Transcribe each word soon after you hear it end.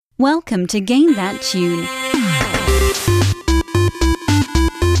Welcome to Game That Tune.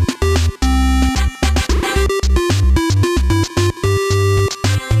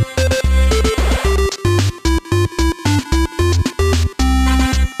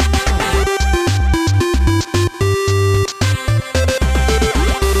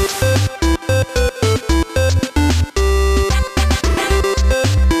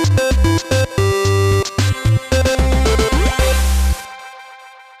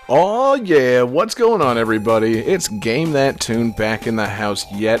 Oh yeah, what's going on everybody? It's Game That Tune back in the house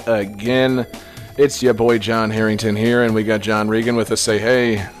yet again. It's your boy John Harrington here, and we got John Regan with us, say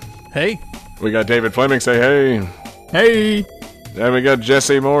hey. Hey. We got David Fleming, say hey. Hey. And we got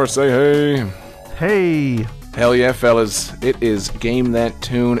Jesse Moore, say hey. Hey. Hell yeah, fellas. It is Game That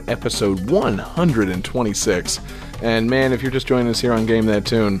Tune, episode 126. And man, if you're just joining us here on Game That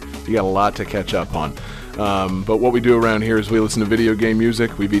Tune, you got a lot to catch up on. But what we do around here is we listen to video game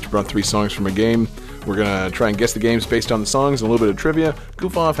music. We've each brought 3 songs from a game. We're going to try and guess the games based on the songs and a little bit of trivia,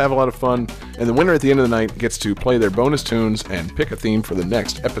 goof off, have a lot of fun, and the winner at the end of the night gets to play their bonus tunes and pick a theme for the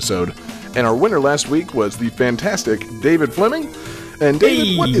next episode. And our winner last week was the fantastic David Fleming. And David,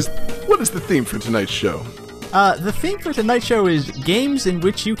 Hey. what is the theme for tonight's show? The theme for tonight's show is games in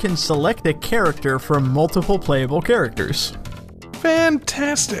which you can select a character from multiple playable characters.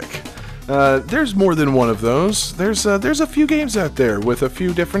 Fantastic. There's more than one of those. There's a few games out there with a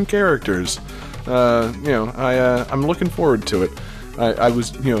few different characters. I'm looking forward to it.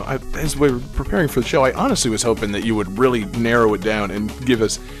 As we were preparing for the show, I honestly was hoping that you would really narrow it down and give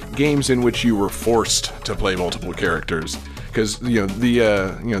us games in which you were forced to play multiple characters. Because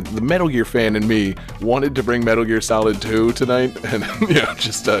the Metal Gear fan in me wanted to bring Metal Gear Solid 2 tonight, and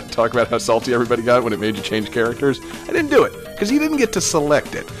just talk about how salty everybody got when it made you change characters. I didn't do it because you didn't get to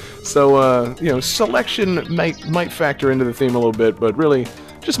select it. So selection might factor into the theme a little bit, but really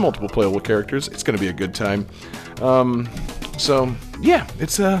just multiple playable characters. It's going to be a good time. So yeah,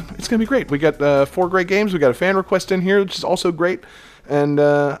 it's going to be great. We got 4 great games. We got a fan request in here, which is also great. And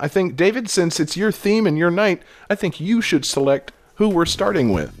I think, David, since it's your theme and your night, I think you should select who we're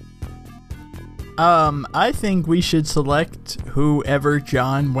starting with. I think we should select whoever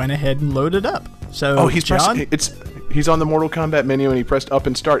John went ahead and loaded up. So, He's John? he's on the Mortal Kombat menu and he pressed up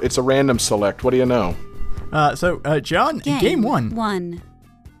and start. It's a random select. What do you know? John, game 1.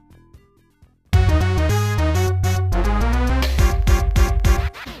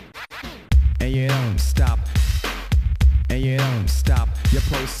 And you don't stop. And you don't stop. You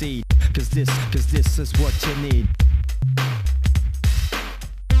proceed. Cause this is what you need.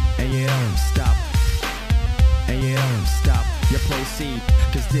 And you don't stop. And you don't stop. You proceed.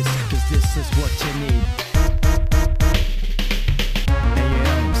 Cause this is what you need. And you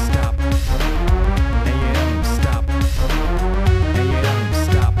don't stop. And you don't stop. And you don't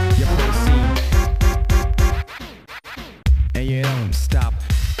stop. You proceed. And you don't stop.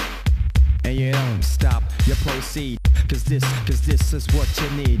 And you don't stop, you proceed, cause this is what you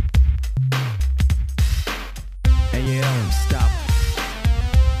need. And you don't stop,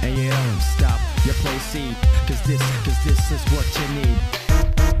 and you don't stop, you proceed, cause this is what you need.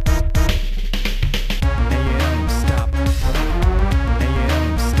 And you don't stop, and you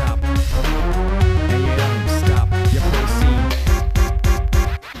don't stop, and you don't stop, you proceed.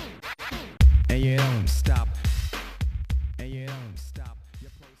 And you don't stop, and you don't stop, you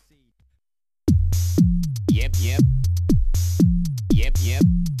proceed. Yep. Yep. Yep. Yep.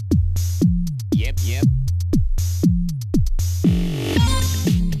 Yep. Yep.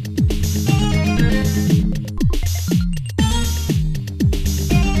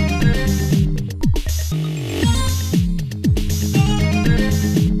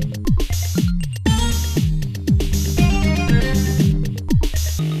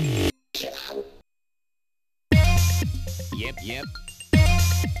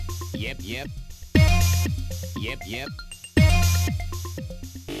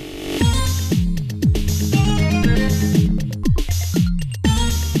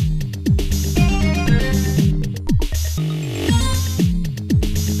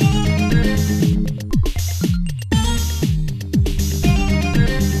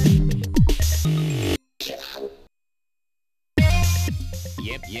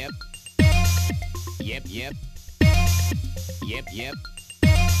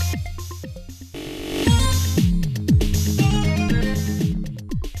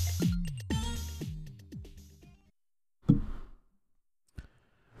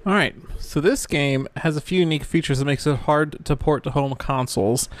 Alright, so this game has a few unique features that makes it hard to port to home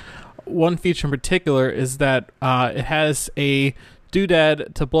consoles. One feature in particular is that it has a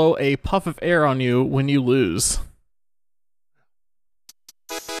doodad to blow a puff of air on you when you lose.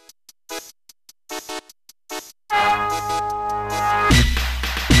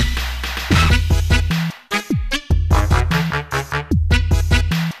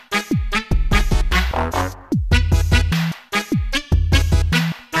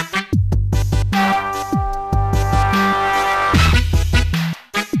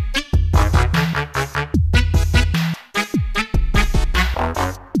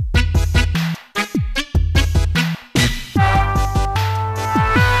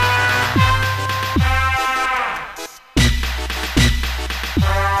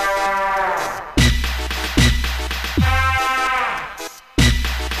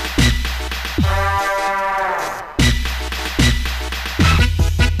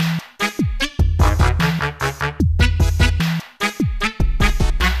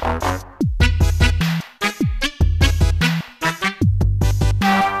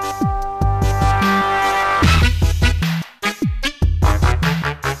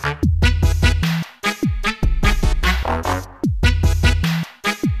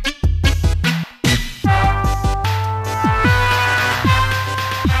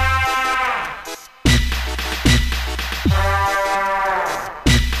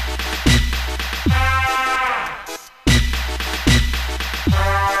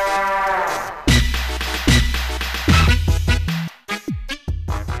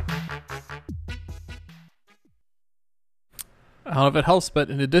 if it helps, but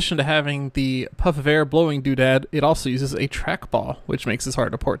in addition to having the puff of air blowing doodad, it also uses a trackball, which makes this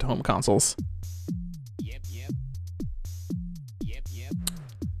hard to port to home consoles.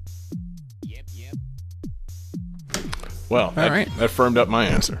 Well, that firmed up my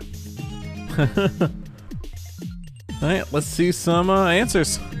answer. All right, let's see some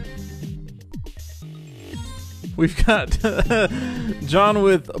answers. We've got John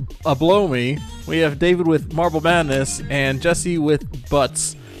with a Blow Me. We have David with Marble Madness and Jesse with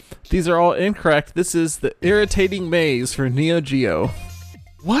Butts. These are all incorrect. This is the Irritating Maze for Neo Geo.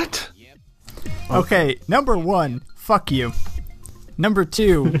 What? Okay, number 1, fuck you. Number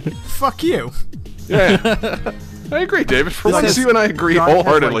 2, fuck you. Yeah. I agree, David. For once, you and I agree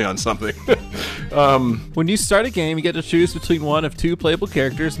wholeheartedly on something. When you start a game, you get to choose between one of 2 playable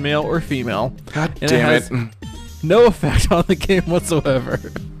characters, male or female. God and damn it. Has no effect on the game whatsoever.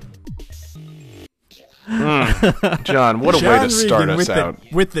 John, what a way to start us out.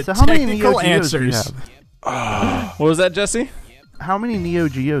 With the So how many technical Neo Geos do you answers. have? What was that, Jesse? How many Neo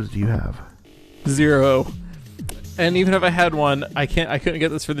Geos do you have? 0. And even if I had one, I couldn't get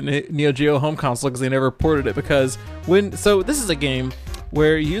this for the Neo Geo home console because they never ported it. Because so this is a game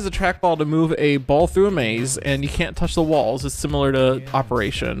where you use a trackball to move a ball through a maze, and you can't touch the walls. It's similar to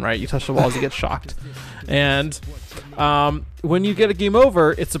Operation, right? You touch the walls, you get shocked. And when you get a game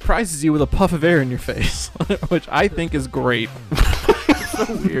over, it surprises you with a puff of air in your face, which I think is great.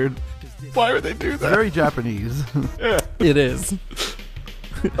 So weird. Why would they do that? Very Japanese. It is.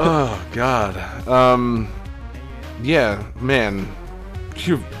 Oh, God. Yeah, man.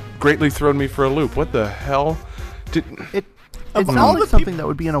 You've greatly thrown me for a loop. What the hell? It Of sounds all like the something that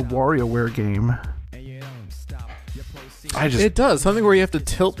would be in a WarioWare game. It does. Something where you have to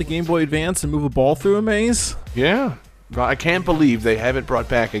tilt the Game Boy Advance and move a ball through a maze. Yeah. I can't believe they haven't brought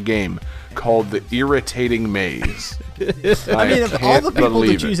back a game called The Irritating Maze. I mean, of all the people to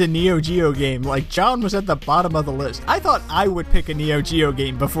believe choose a Neo Geo game, like, John was at the bottom of the list. I thought I would pick a Neo Geo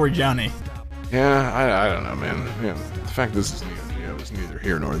game before Johnny. Yeah, I don't know, man. You know, the fact this is Neo Geo is neither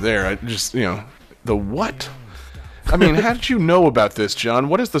here nor there. I just, the what? I mean, how did you know about this, John?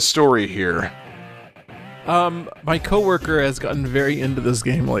 What is the story here? My coworker has gotten very into this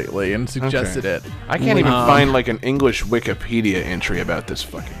game lately and suggested it. I can't even find, like, an English Wikipedia entry about this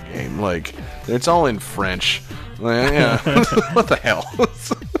fucking game. Like, it's all in French. Yeah. What the hell?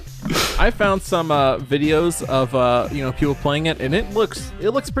 I found some videos of people playing it, and it looks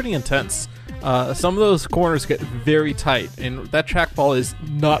pretty intense. Some of those corners get very tight, and that trackball is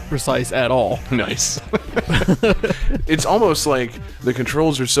not precise at all. Nice. It's almost like the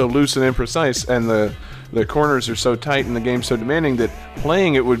controls are so loose and imprecise, and the corners are so tight and the game's so demanding that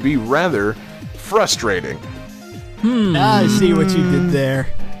playing it would be rather frustrating. I see what you did there.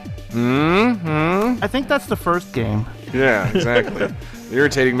 I think that's the first game. Yeah, exactly. The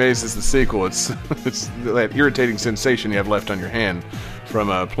Irritating Maze is the sequel. It's that irritating sensation you have left on your hand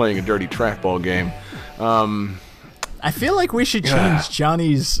from playing a dirty trackball game. I feel like we should change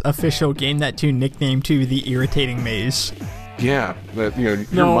Johnny's official Game That Tune nickname to The Irritating Maze. Yeah, that your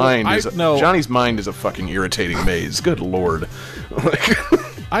mind is no. Johnny's mind is a fucking irritating maze. Good lord.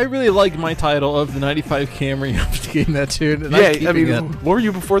 I really like my title of the 95 Camry of the Game That Tune. And Yeah, I mean, what were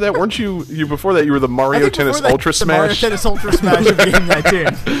you before that? Weren't you before that? You were the Mario Tennis Ultra The Mario Smash. Tennis Ultra Smash of Game That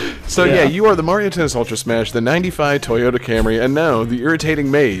Tune. So yeah, you are the Mario Tennis Ultra Smash, the 95 Toyota Camry, and now the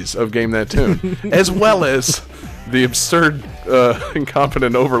irritating maze of Game That Tune, as well as the absurd,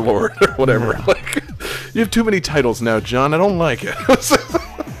 incompetent overlord or whatever. Like, you have too many titles now, John. I don't like it.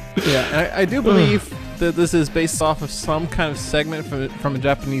 Yeah, I do believe that this is based off of some kind of segment from a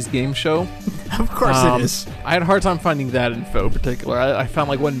Japanese game show. Of course it is. I had a hard time finding that info in particular. I found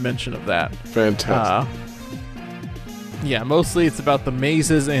like one mention of that. Fantastic. Yeah, mostly it's about the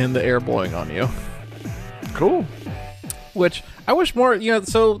mazes and the air blowing on you. Cool. Which I wish more,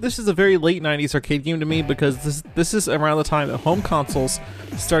 so this is a very late 90s arcade game to me because this is around the time that home consoles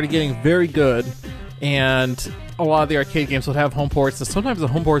started getting very good, and a lot of the arcade games would have home ports, and sometimes the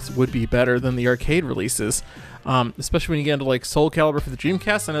home ports would be better than the arcade releases, especially when you get into like Soul Calibur for the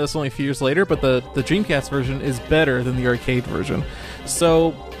Dreamcast. I know that's only a few years later, but the Dreamcast version is better than the arcade version.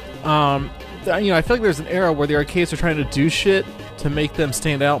 So, I feel like there's an era where the arcades are trying to do shit to make them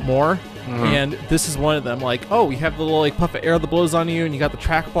stand out more. And this is one of them. Like, oh, you have the little like puff of air that blows on you, and you got the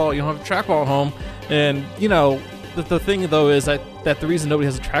trackball. You don't have a trackball at home, and the thing though is that the reason nobody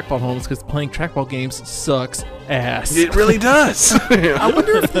has a trackball at home is because playing trackball games sucks ass. It really does. I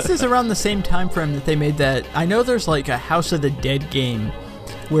wonder if this is around the same time frame that they made that. I know there's like a House of the Dead game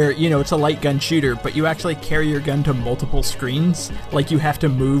where, it's a light gun shooter, but you actually carry your gun to multiple screens. Like, you have to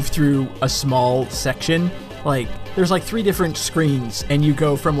move through a small section, like there's like 3 different screens, and you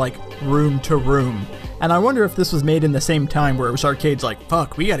go from like room to room. And I wonder if this was made in the same time where it was arcades like,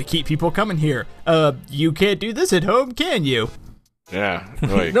 fuck, we gotta keep people coming here. You can't do this at home, can you? Yeah.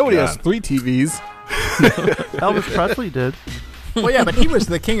 Like, Nobody has 3 TVs. Elvis Presley did. Well, yeah, but he was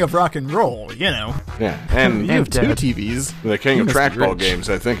the king of rock and roll, you know. Yeah, and You have 2 dead. TVs. the king of must be trackball rich. games,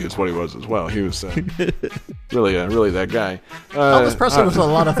 I think, is what he was as well. He was really that guy. Elvis Presley was a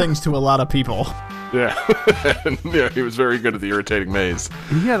lot of things to a lot of people. Yeah, yeah, he was very good at the irritating maze.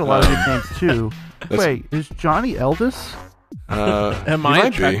 He had a lot of good names too. Wait, is Johnny Elvis? Am he I a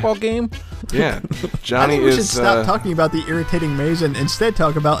might be. trackball game? Yeah, I Johnny think we should is. stop talking about the irritating maze and instead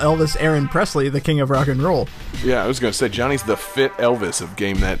talk about Elvis Aaron Presley, the king of rock and roll. Yeah, I was going to say Johnny's the fit Elvis of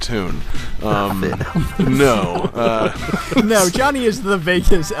Game That Tune. No, No, Johnny is the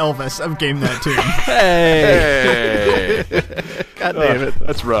Vegas Elvis of Game That Tune. Hey! hey, God damn it.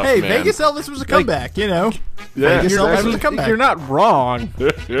 that's rough. Hey, man. Vegas Elvis was a comeback, you know. Yeah. Vegas Elvis was a comeback. You're not wrong.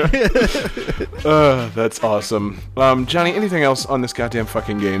 That's awesome. Johnny, anything else on this goddamn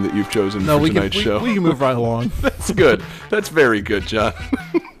fucking game that you've chosen No, for we can, tonight's show? we can move right along. That's good. That's very good, John.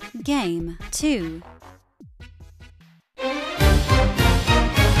 Game 2.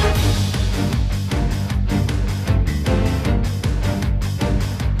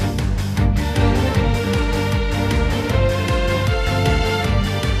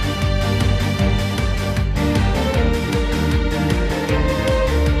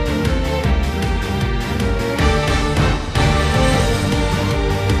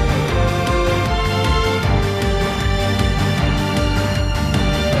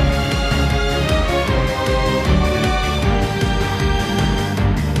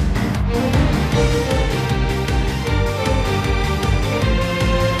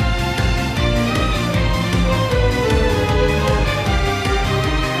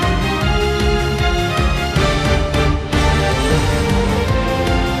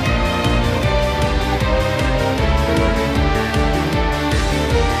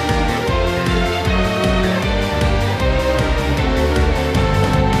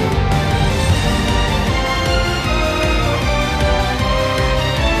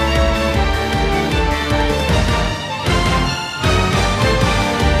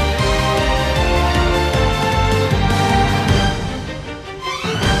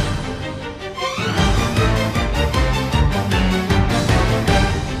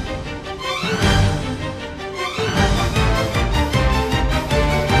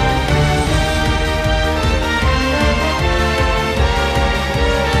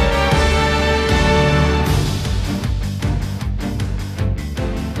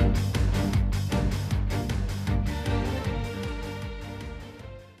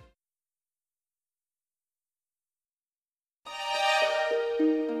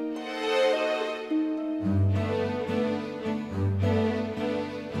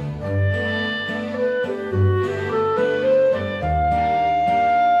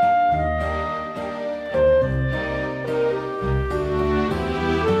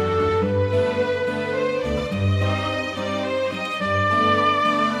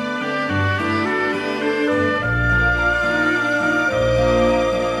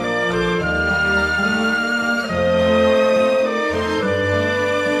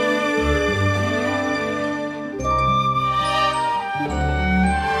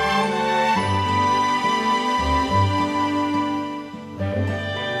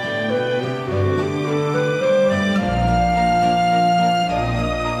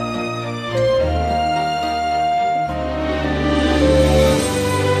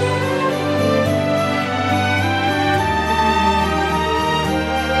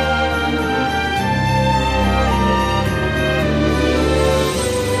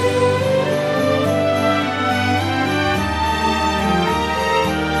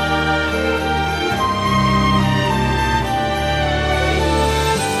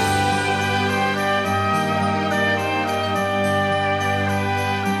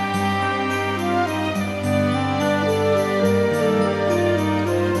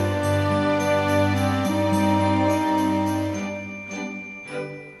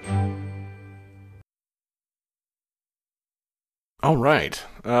 All right.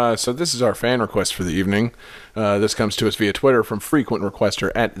 So this is our fan request for the evening. This comes to us via Twitter from frequent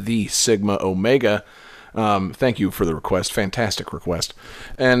requester at the Sigma Omega. Thank you for the request. Fantastic request.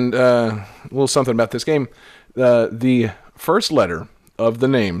 And a little something about this game. The first letter of the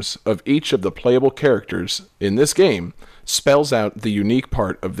names of each of the playable characters in this game spells out the unique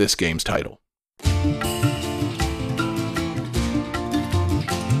part of this game's title.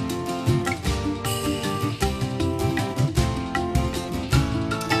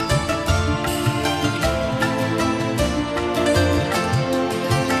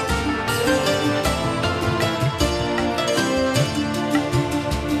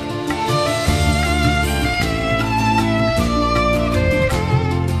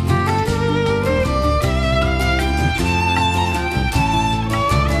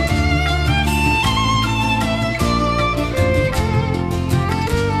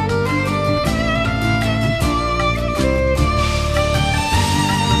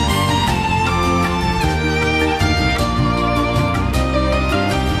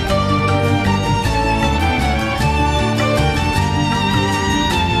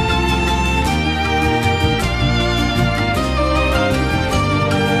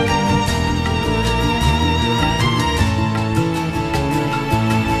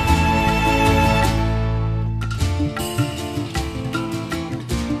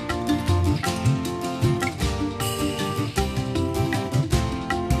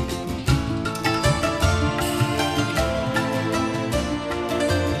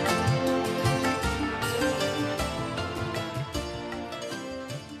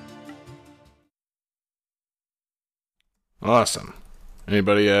 Awesome.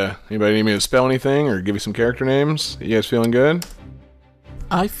 Anybody need me to spell anything or give you some character names? You guys feeling good?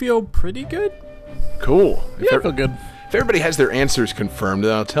 I feel pretty good. Cool. Yeah, I feel good. If everybody has their answers confirmed,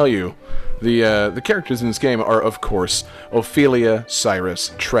 then I'll tell you. The characters in this game are, of course, Ophelia,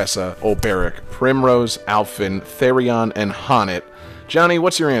 Cyrus, Tressa, Olberic, Primrose, Alfin, Therion, and Honnet. Johnny,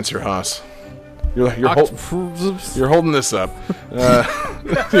 what's your answer, Haas? You're holding this up.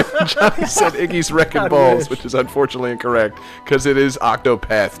 Johnny said Iggy's Wrecking Balls, which is unfortunately incorrect, because it is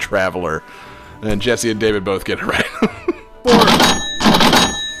Octopath Traveler. And Jesse and David both get it right.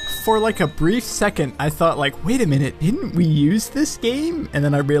 For like a brief second, I thought like, wait a minute, didn't we use this game? And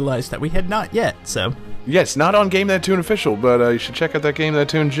then I realized that we had not yet, so... Yes, not on Game That Tune official, but you should check out that Game That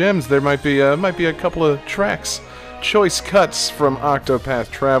Tune Gems. There might be a couple of tracks, choice cuts from Octopath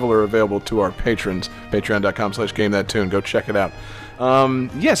Traveler available to our patrons. Patreon.com/GameThatTune. Go check it out.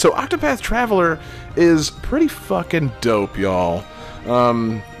 So Octopath Traveler is pretty fucking dope, y'all.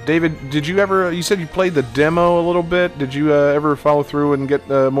 David, did you ever... You said you played the demo a little bit. Did you ever follow through and get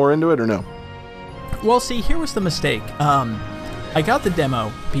more into it, or no? Well, see, here was the mistake. I got the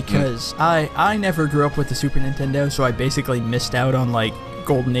demo because I never grew up with the Super Nintendo, so I basically missed out on, like,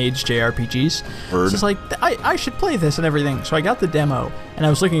 Golden Age JRPGs. So it's like, I should play this and everything. So I got the demo, and I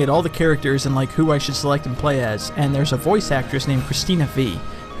was looking at all the characters and, like, who I should select and play as. And there's a voice actress named Christina V,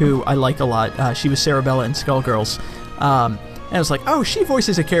 who I like a lot. She was Sarabella in Skullgirls. And I was like, oh, she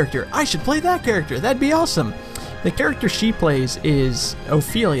voices a character. I should play that character. That'd be awesome. The character she plays is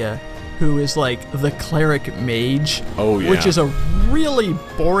Ophelia, who is like the cleric mage. Oh, yeah. Which is a really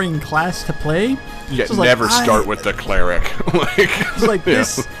boring class to play. Yeah, so never start with the cleric. It's like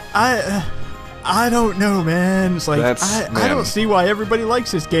this. I don't know, man. It's like, I don't see why everybody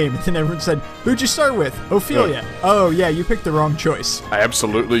likes this game. And then everyone said, who'd you start with? Ophelia. Oh, yeah, you picked the wrong choice.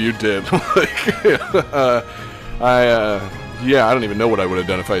 Absolutely, you did. I don't even know what I would have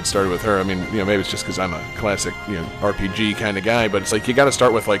done if I had started with her. I mean, maybe it's just because I'm a classic, RPG kind of guy, but it's like you got to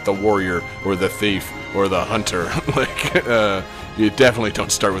start with like the warrior or the thief or the hunter. You definitely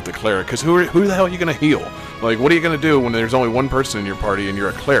don't start with the cleric, because who the hell are you going to heal? Like, what are you going to do when there's only one person in your party and you're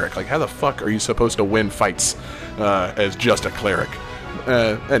a cleric? Like, how the fuck are you supposed to win fights as just a cleric?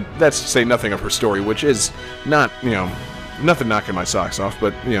 And that's to say nothing of her story, which is not, nothing knocking my socks off,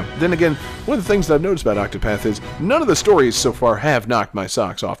 but, then again, one of the things that I've noticed about Octopath is none of the stories so far have knocked my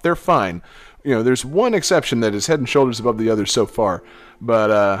socks off. They're fine. There's one exception that is head and shoulders above the others so far,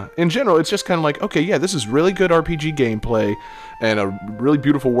 but in general, it's just kind of like, okay, yeah, this is really good RPG gameplay and a really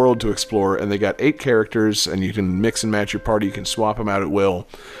beautiful world to explore, and they got 8 characters, and you can mix and match your party, you can swap them out at will,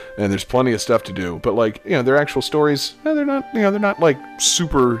 and there's plenty of stuff to do, but like, their actual stories, they're not like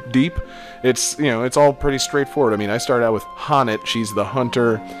super deep. It's, it's all pretty straightforward. I mean, I started out with Honnet. She's the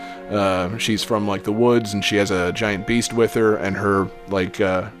hunter. She's from like the woods, and she has a giant beast with her, and her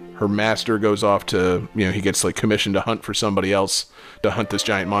her master goes off to, he gets like commissioned to hunt for somebody else to hunt this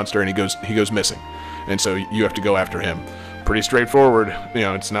giant monster, and he goes missing, and so you have to go after him. Pretty straightforward.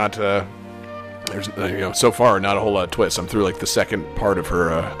 It's not there's so far not a whole lot of twists. I'm through like the second part of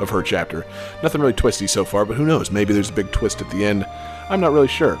her chapter. Nothing really twisty so far, but who knows? Maybe there's a big twist at the end. I'm not really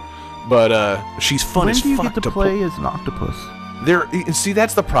sure. But she's fun as fuck. When do you get to play as an octopus? See,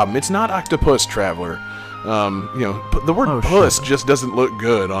 that's the problem. It's not Octopus Traveler. The word puss just doesn't look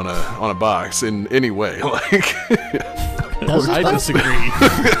good on a box in any way. Like, I disagree.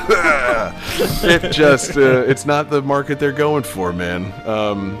 It just it's not the market they're going for, man.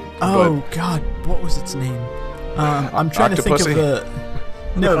 God, what was its name? I'm trying to think of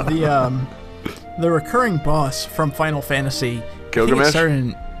the recurring boss from Final Fantasy. Gilgamesh? It started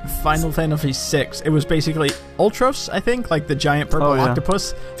in Final Fantasy VI. It was basically Ultros, I think, like the giant purple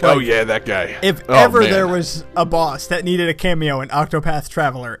octopus. Like, that guy. If ever there was a boss that needed a cameo in Octopath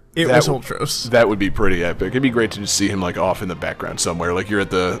Traveler, it was Ultros. That would be pretty epic. It'd be great to just see him like off in the background somewhere, like you're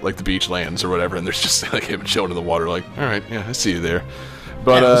at the beach lands or whatever, and there's just like him chilling in the water. Like, all right, yeah, I see you there.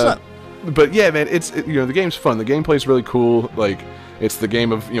 But but yeah, man, the game's fun. The gameplay's really cool. Like, it's the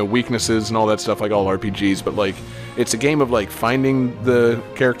game of weaknesses and all that stuff, like all RPGs. But like, it's a game of like finding the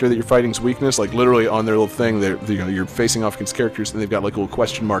character that you're fighting's weakness. Like literally on their little thing, you're facing off against characters, and they've got like little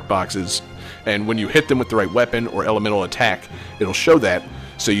question mark boxes. And when you hit them with the right weapon or elemental attack, it'll show that,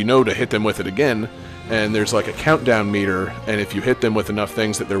 so you know to hit them with it again. And there's like a countdown meter, and if you hit them with enough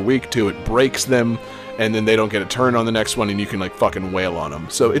things that they're weak to, it breaks them, and then they don't get a turn on the next one, and you can like fucking wail on them.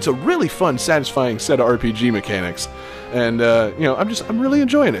 So it's a really fun, satisfying set of RPG mechanics, and I'm really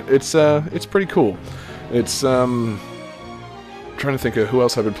enjoying it. It's pretty cool. It's trying to think of who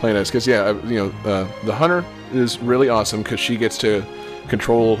else I've been playing as, because the hunter is really awesome because she gets to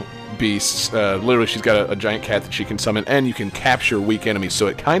control beasts. Literally, she's got a giant cat that she can summon, and you can capture weak enemies. So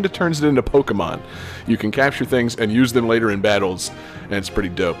it kind of turns it into Pokemon. You can capture things and use them later in battles, and it's pretty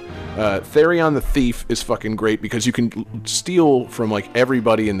dope. Therion the Thief is fucking great because you can steal from like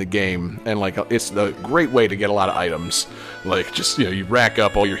everybody in the game, and like it's a great way to get a lot of items. Like just you rack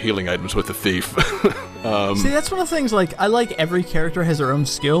up all your healing items with the Thief. See, that's one of the things. Like I like every character has their own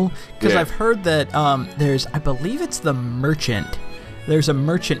skill because I've heard that there's, I believe it's the merchant. There's a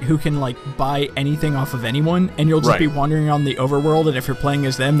merchant who can like buy anything off of anyone, and you'll just be wandering on the overworld, and if you're playing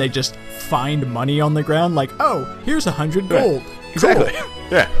as them, they just find money on the ground. Like, oh, here's 100 gold. Exactly. Cool.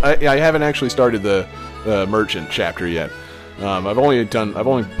 Yeah, I haven't actually started the merchant chapter yet. I've only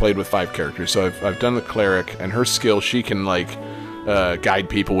played with 5 characters, so I've done the cleric, and her skill, she can like guide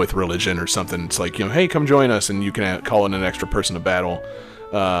people with religion or something. It's like, hey, come join us, and you can call in an extra person to battle.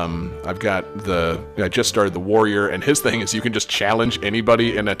 I just started the warrior, and his thing is you can just challenge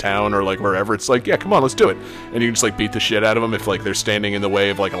anybody in a town or like wherever. It's like, yeah, come on, let's do it, and you can just like beat the shit out of them if like they're standing in the way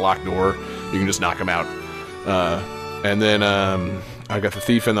of like a locked door. You can just knock them out. And then I got the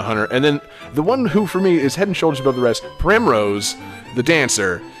thief and the hunter, and then the one who for me is head and shoulders above the rest, Primrose, the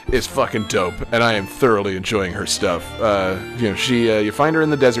dancer, is fucking dope, and I am thoroughly enjoying her stuff. You find her in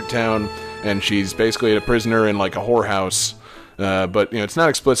the desert town, and she's basically a prisoner in like a whorehouse. But it's not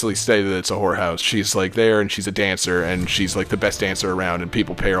explicitly stated that it's a whorehouse. She's like there, and she's a dancer, and she's like the best dancer around, and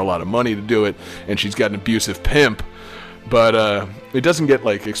people pay her a lot of money to do it, and she's got an abusive pimp. But it doesn't get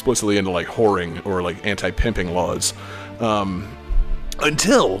like explicitly into like whoring or like anti-pimping laws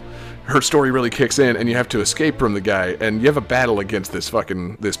until her story really kicks in, and you have to escape from the guy, and you have a battle against this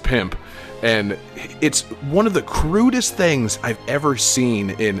pimp, and it's one of the crudest things I've ever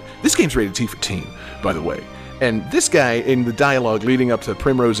seen in this game's rated T for teen, by the way. And this guy, in the dialogue leading up to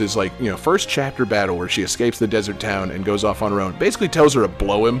Primrose's like first chapter battle where she escapes the desert town and goes off on her own, basically tells her to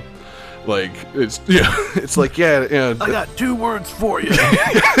blow him. Like it's like I got 2 words for you.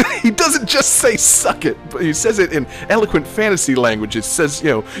 He doesn't just say "suck it," but he says it in eloquent fantasy language. It says,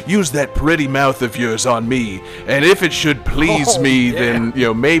 use that pretty mouth of yours on me, and if it should please me, then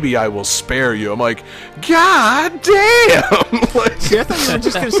maybe I will spare you. I'm like, God damn! Like, see, I thought you were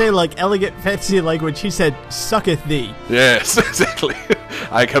just gonna say like elegant fantasy language. He said, "Sucketh thee." Yes, exactly.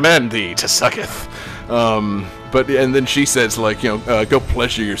 I command thee to sucketh. And then she says, like, go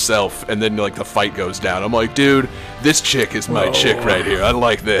pleasure yourself, and then, like, the fight goes down. I'm like, dude, this chick is my chick right here. I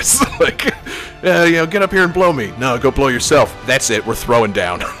like this. Like, get up here and blow me. No, go blow yourself. That's it. We're throwing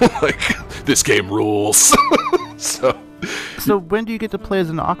down. Like, this game rules. So when do you get to play as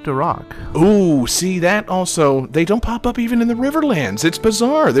an Octorok? Ooh, see, that also, they don't pop up even in the Riverlands. It's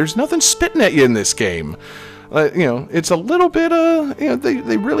bizarre. There's nothing spitting at you in this game. It's a little bit,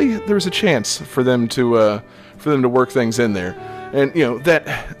 they really, there's a chance for them to work things in there. And,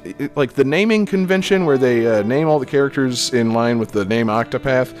 like the naming convention where they name all the characters in line with the name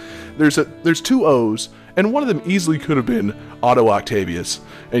Octopath, there's 2 O's, and one of them easily could have been Otto Octavius.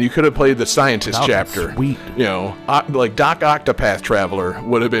 And you could have played the scientist chapter. Sweet. Like Doc Octopath Traveler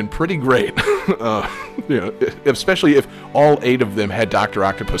would have been pretty great. Especially if all 8 of them had Dr.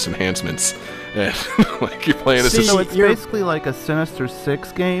 Octopus enhancements. And, like, you're playing as So it's basically like a Sinister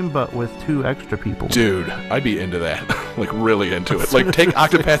Six game, but with 2 extra people. Dude, I'd be into that. Like, really into it. Like, take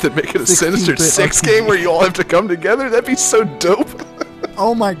Octopath and make it a Sinister Six game where you all have to come together. That'd be so dope.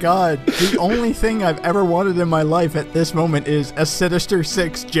 Oh my god, the only thing I've ever wanted in my life at this moment is a Sinister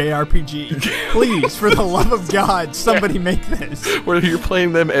Six JRPG. Please, for the love of God, somebody make this. Where you're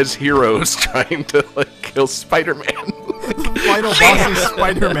playing them as heroes trying to, like, kill Spider-Man. The final boss is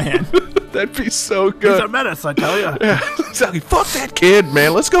Spider-Man. That'd be so good. He's a menace, I tell you. Yeah, exactly. Fuck that kid,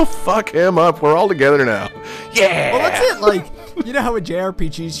 man. Let's go fuck him up. We're all together now. Yeah. Well, that's it. Like, you know how in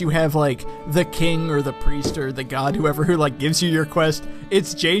JRPGs you have, like, the king or the priest or the god, whoever, who, like, gives you your quest?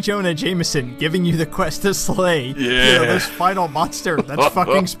 It's J. Jonah Jameson giving you the quest to slay, this final monster that's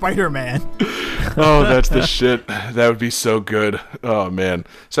fucking Spider-Man. Oh, that's the shit. That would be so good. Oh, man.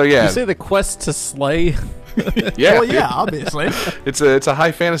 So, yeah. You say the quest to slay? Yeah. Well, yeah, obviously. It's a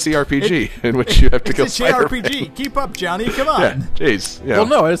high fantasy RPG in which you have to kill Spider-Man. It's a JRPG. Keep up, Johnny. Come on. Yeah, jeez. Yeah. Well,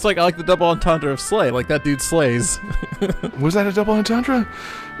 no, it's like I like the double entendre of slay. Like that dude slays. Was that a double entendre?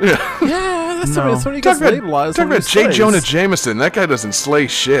 Yeah. Yeah, that's what he gets labeled. Talk about J. Jonah Jameson. That guy doesn't slay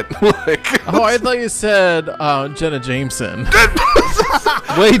shit. Like, oh, I thought you said Jenna Jameson.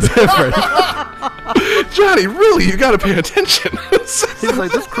 Way different. Johnny, really, you gotta pay attention. He's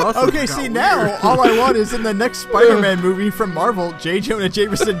like, this crossover. Okay, see, now all I want is in the next Spider-Man movie from Marvel, J. Jonah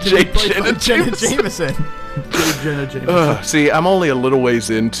Jameson to be played by Jenna Jameson. J. Jonah Jameson. See, I'm only a little ways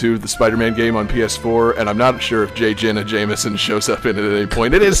into the Spider-Man game on PS4, and I'm not sure if J. Jenna Jameson shows up in it at any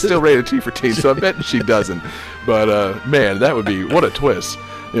point. It is still rated T for teen, so I bet she doesn't. But, man, that would be... What a twist.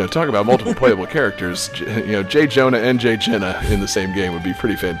 Talk about multiple playable characters. J. Jonah and J. Jenna in the same game would be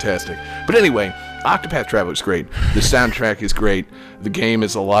pretty fantastic. But anyway, Octopath Traveler is great. The soundtrack is great. The game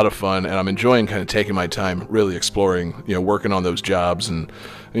is a lot of fun, and I'm enjoying kind of taking my time really exploring, working on those jobs. And,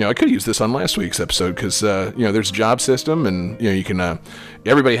 I could use this on last week's episode because, there's a job system, and, you can,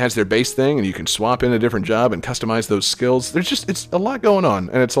 everybody has their base thing, and you can swap in a different job and customize those skills. It's a lot going on,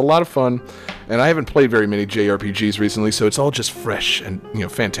 and it's a lot of fun. And I haven't played very many JRPGs recently, so it's all just fresh and,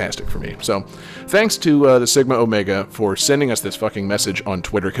 fantastic for me. So, thanks to the Sigma Omega for sending us this fucking message on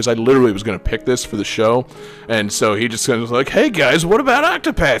Twitter, because I literally was going to pick this for the show, and so he just was like, hey guys, what about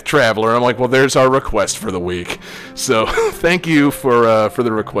Octopath Traveler? I'm like, well, there's our request for the week. So, thank you for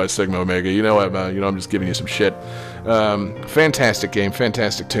the request, Sigma Omega. I'm just giving you some shit. Fantastic game,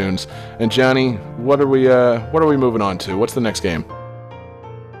 fantastic tunes. And Johnny, what are we moving on to? What's the next game?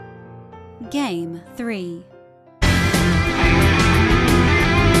 Game 3.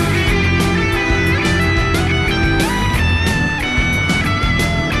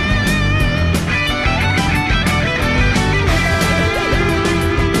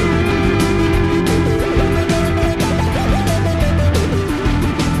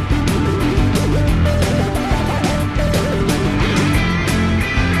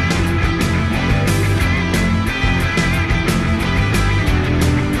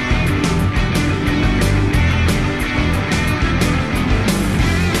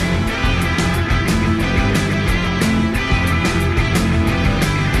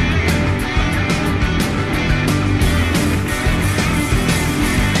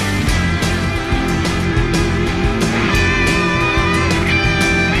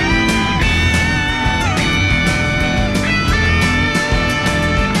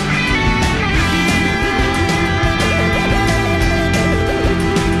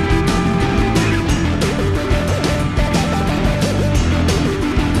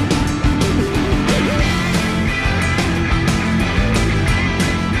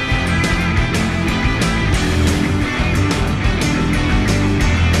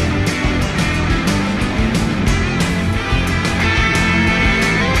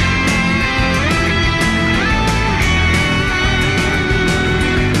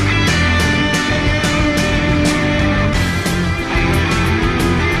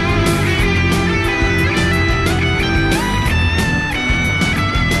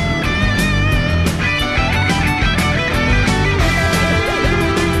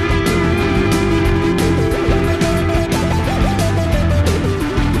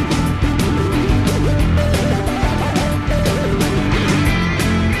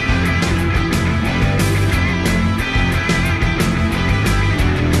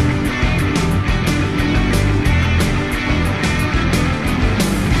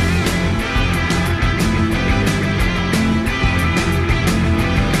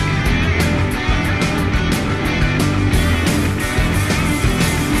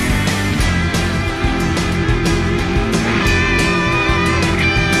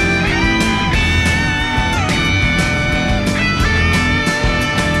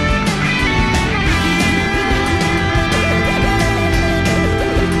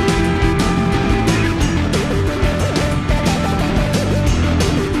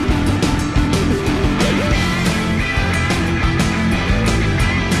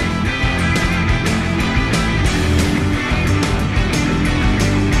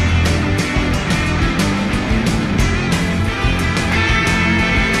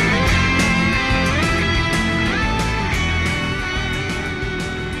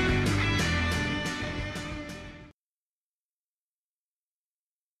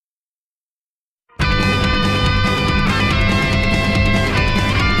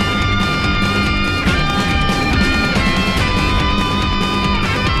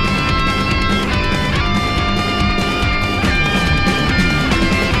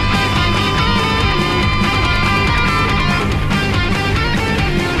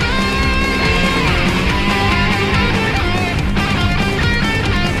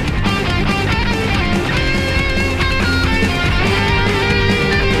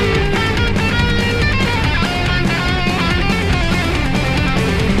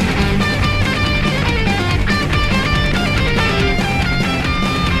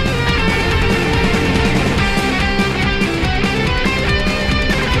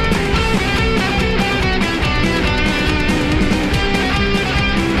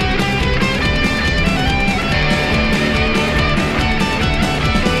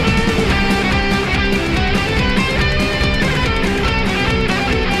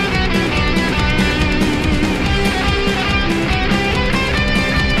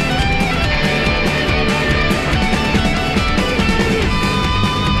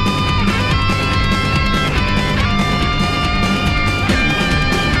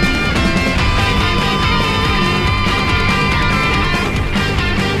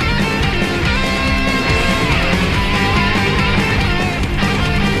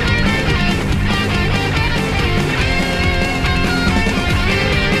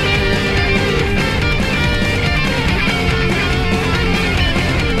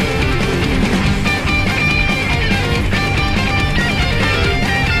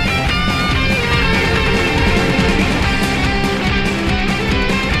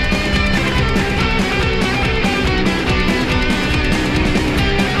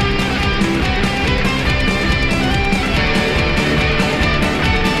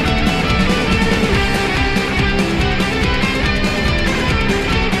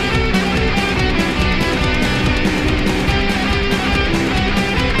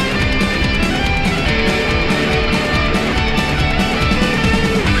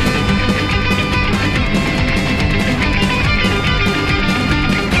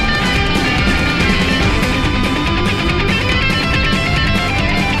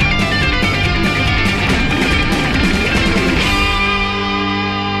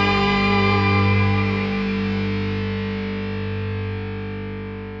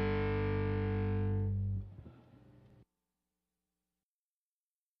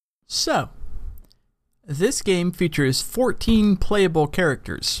 So, this game features 14 playable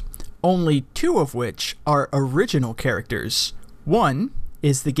characters, only 2 of which are original characters. One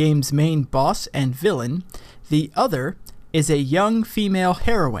is the game's main boss and villain, the other is a young female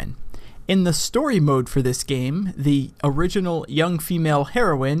heroine. In the story mode for this game, the original young female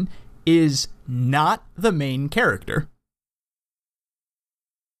heroine is not the main character.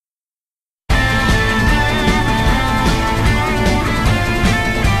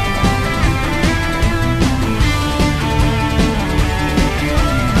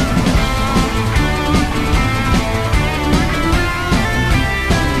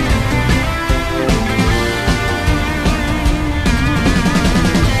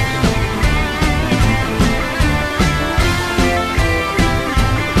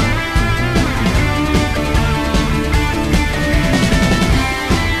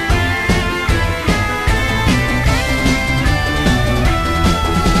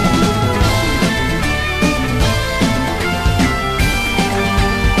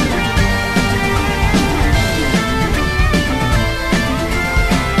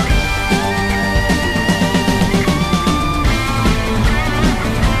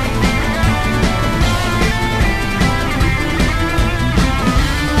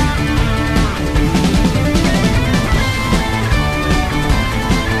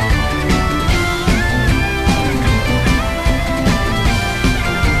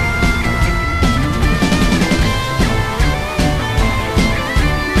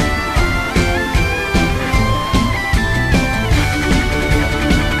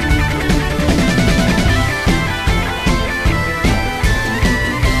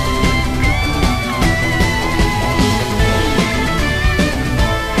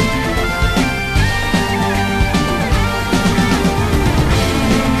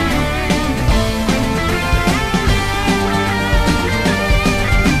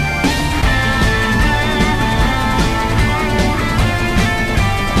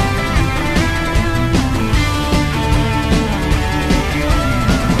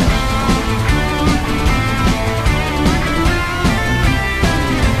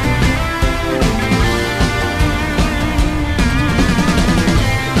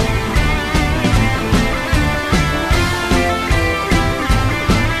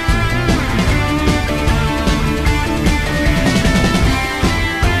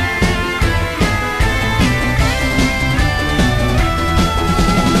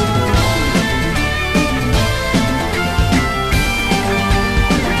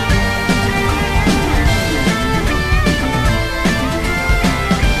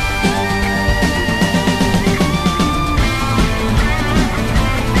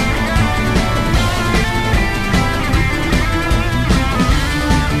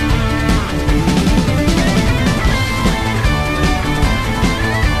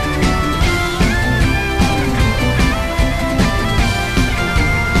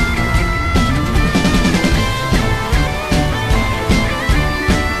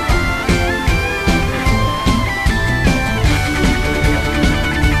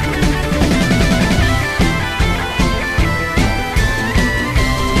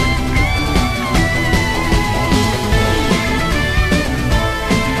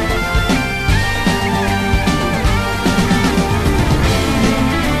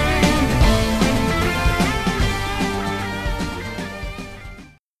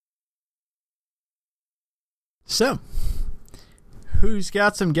 So, who's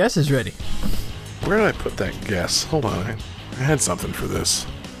got some guesses ready? Where did I put that guess? Hold on, I had something for this.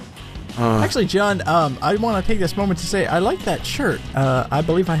 Actually, John, I want to take this moment to say I like that shirt. I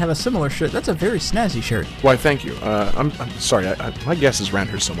believe I have a similar shirt. That's a very snazzy shirt. Why, thank you. I'm sorry, my guess is around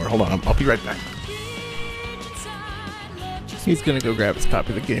here somewhere. Hold on, I'll be right back. He's gonna go grab his copy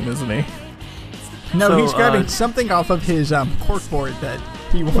of the game, isn't he? No, So, he's grabbing something off of his corkboard that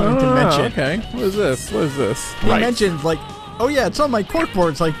he wanted to mention. Okay. What is this? What is this? He Right. mentioned, like, oh yeah, it's on my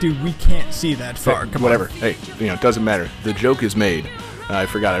corkboard. It's like, dude, we can't see that far. Come Whatever. on. Hey, it doesn't matter. The joke is made. I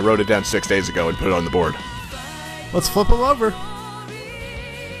forgot. I wrote it down 6 days ago and put it on the board. Let's flip him over.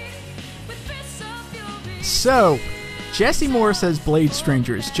 So, Jesse Moore says Blade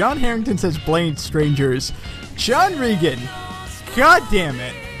Strangers. John Harrington says Blade Strangers. John Regan, god damn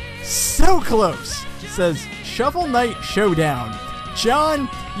it, so close, says Shovel Knight Showdown. John,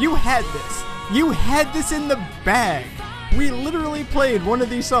 you had this. You had this in the bag. We literally played one of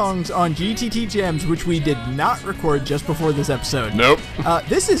these songs on GTT Gems, which we did not record just before this episode. Nope.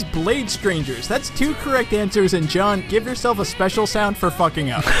 This is Blade Strangers. That's 2 correct answers, and John, give yourself a special sound for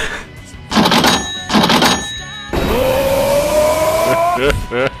fucking up.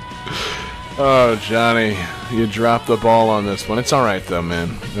 Oh, Johnny, you dropped the ball on this one. It's all right though, man.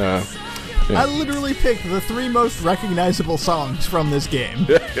 I literally picked the 3 most recognizable songs from this game.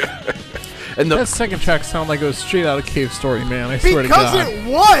 And That second track sounded like it was straight out of Cave Story, man. I swear to Because God. it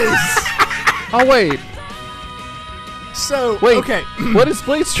was! Oh, wait. So, Wait. okay. What is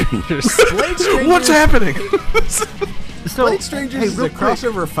Blade Strangers? Blade Strangers, what's happening? So, Blade Strangers hey, is a real quick,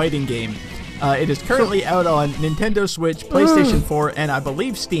 crossover fighting game. It is currently out on Nintendo Switch, PlayStation 4, and I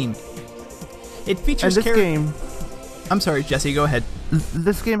believe Steam. It And features this game, I'm sorry, Jesse, go ahead.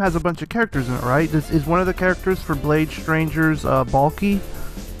 this game has a bunch of characters in it, right? This is one of the characters for Blade Strangers, Balky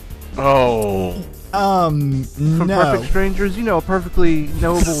Oh, from No. Perfect Strangers. You know, a perfectly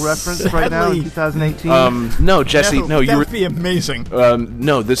knowable reference right now in Sadly. 2018. no, Jesse, no, you were. That'd be amazing.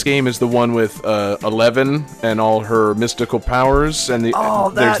 No, this game is the one with 11 and all her mystical powers, and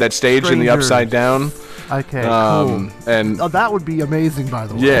there's that stage in the Strangers. Upside Down. Okay, cool. And Oh, that would be amazing, by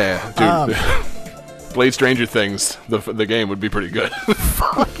the way. yeah, dude, Blade Stranger Things, the game would be pretty good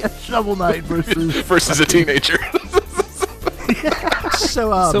Fuck yeah, Shovel Knight versus a teenager.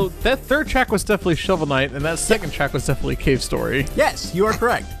 So, So that third track was definitely Shovel Knight, and that second track was definitely Cave Story. yes, you are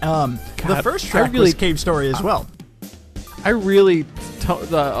correct. The God, first I track really- was Cave Story as well. I really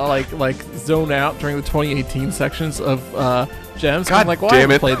like zone out during the 2018 sections of Gems. God I'm like, well,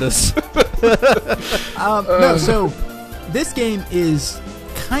 damn I it. played this. No, so this game is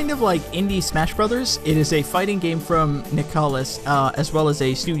kind of like Indie Smash Brothers. It is a fighting game from Nicalis, as well as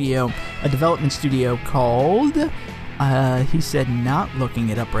a development studio called, he said not looking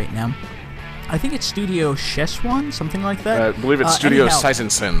it up right now. I think it's Studio Sheshwan, something like that. I believe it's Studio anyhow,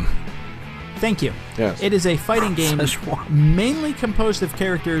 Seisensen. Thank you. Yes. It is a fighting game mainly composed of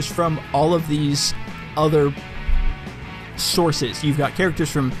characters from all of these other sources. You've got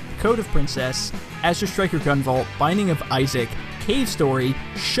characters from Code of Princess, Azure Striker Gunvolt, Binding of Isaac, Cave Story,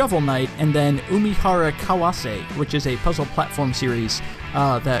 Shovel Knight, and then Umihara Kawase, which is a puzzle platform series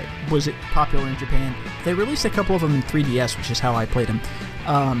that was popular in Japan. They released a couple of them in 3DS, which is how I played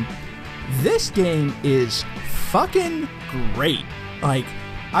them. This game is fucking great. Like,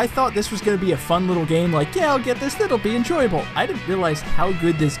 I thought this was going to be a fun little game, like, yeah, I'll get this, it'll be enjoyable. I didn't realize how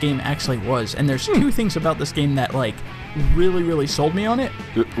good this game actually was, and there's 2 things about this game that, like, really, really sold me on it.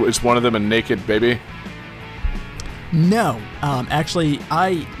 Is one of them a naked baby? No, actually,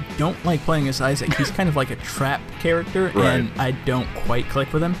 I don't like playing as Isaac. He's kind of like a trap character, Right. and I don't quite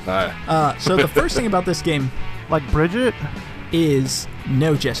click with him. Right. So the first thing about this game Like Bridget? is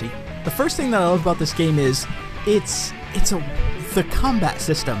no, Jesse. The first thing that I love about this game is the combat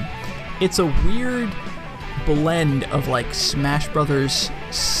system. It's a weird blend of like Smash Brothers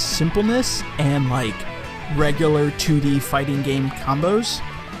simpleness and like regular 2D fighting game combos.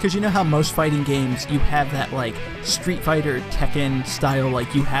 Because you know how most fighting games, you have that like Street Fighter, Tekken style,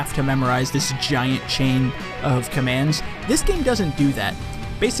 like you have to memorize this giant chain of commands. This game doesn't do that.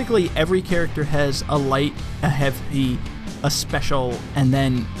 Basically, every character has a light, a heavy, a special, and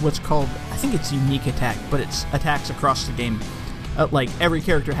then what's called, I think it's unique attack, but it's attacks across the game. Like, every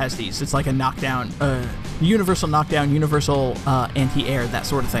character has these. It's like a knockdown, universal knockdown, universal anti-air, that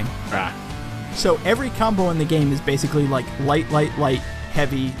sort of thing. Ah. So every combo in the game is basically like light,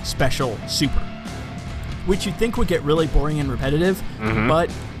 heavy, special, super. Which you'd think would get really boring and repetitive,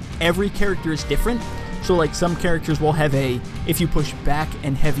 but every character is different. So like some characters will have if you push back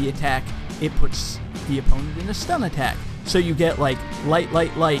and heavy attack, it puts the opponent in a stun attack. So you get like light,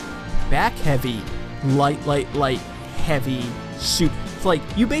 back heavy, light, heavy, super. It's like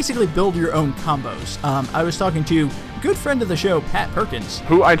you basically build your own combos. I was talking to a good friend of the show, Pat Perkins,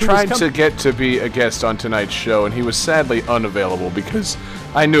 Who I was tried to get to be a guest on tonight's show, and he was sadly unavailable because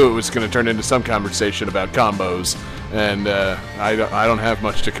I knew it was going to turn into some conversation about combos, and I don't have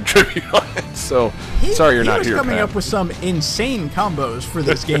much to contribute on it. So sorry you're not here, He was coming Pat. up with some insane combos for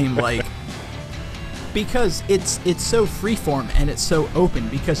this game, like because it's so freeform and it's so open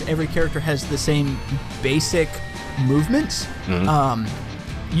because every character has the same basic movements.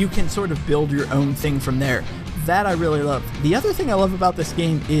 You can sort of build your own thing from there. That I really love. The other thing I love about this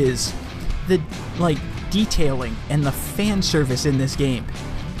game is the like detailing and the fan service in this game.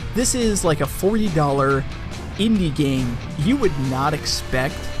 This is like a $40 indie game. You would not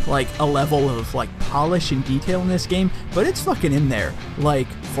expect like a level of like polish and detail in this game, but it's fucking in there. Like,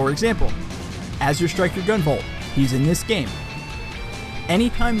 for example, Azure Striker Gunvolt, he's in this game.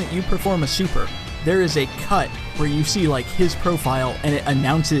 Anytime that you perform a super, there is a cut where you see like his profile and it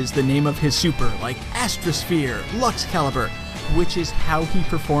announces the name of his super, like Astrosphere, Luxcalibur, which is how he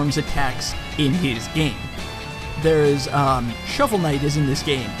performs attacks in his game. There's Shovel Knight is in this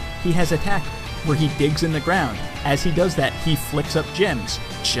game. He has attack where he digs in the ground. As he does that, he flicks up gems,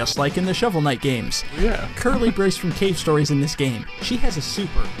 just like in the Shovel Knight games. Yeah. Curly Brace from Cave Stories in this game, she has a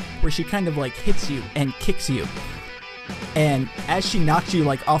super where she kind of like hits you and kicks you. And as she knocks you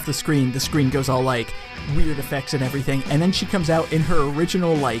like off the screen goes all like weird effects and everything, and then she comes out in her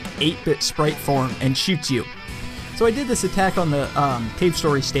original like 8-bit sprite form and shoots you. So I did this attack on the Cave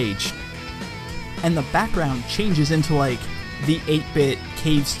Story stage, and the background changes into like the 8-bit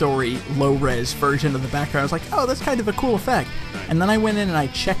Cave Story low-res version of the background. I was like, oh, that's kind of a cool effect. And then I went in and I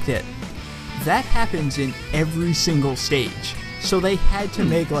checked it. That happens in every single stage. So they had to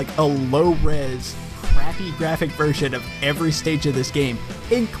make like a low-res, crappy graphic version of every stage of this game,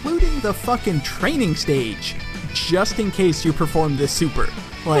 including the fucking training stage, just in case you perform this super.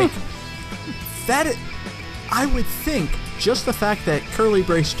 Like, I would think just the fact that Curly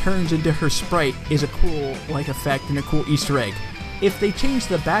Brace turns into her sprite is a cool like effect and a cool Easter egg. If they change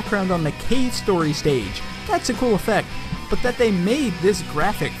the background on the Cave Story stage, that's a cool effect. But that they made this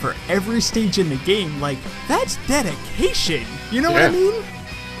graphic for every stage in the game, like, that's dedication. You know what I mean?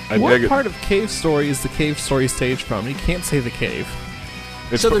 What part of Cave Story is the Cave Story stage from? You can't say the cave.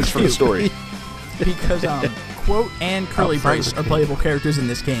 It's, So it's from the story. Because Quote and Curly Outside of Brace the are cave. playable characters in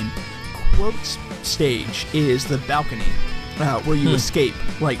this game. Quote's stage is the balcony, where you escape,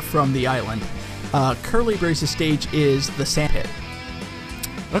 like, from the island. Curly Brace's stage is the sandpit.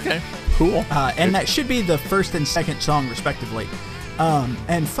 Okay, cool. And that should be the first and second song, respectively.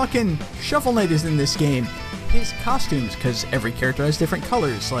 And fucking Shovel Knight is in this game. His costumes, because every character has different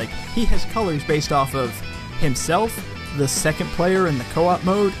colors. Like, he has colors based off of himself, the second player in the co-op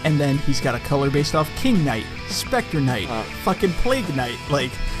mode, and then he's got a color based off King Knight, Spectre Knight, fucking Plague Knight.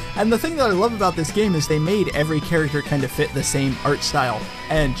 Like, and the thing that I love about this game is they made every character kind of fit the same art style.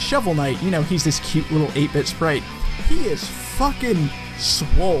 And Shovel Knight, you know, he's this cute little 8-bit sprite. He is fucking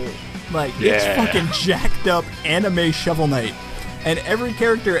swole. Like, it's fucking jacked up anime Shovel Knight. And every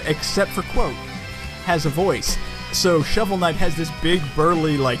character except for Quote has a voice. So Shovel Knight has this big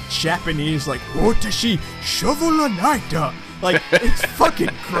burly like Japanese like Watashi Shovel Knight. Like, it's fucking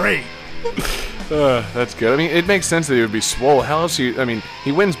great. That's good. I mean, it makes sense that he would be swole. How else I mean,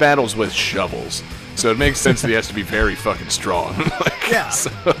 he wins battles with shovels. So it makes sense that he has to be very fucking strong. Like, Yeah.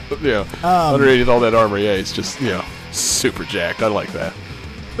 So, you know, underneath all that armor, yeah, he's just, you know, super jacked. I like that.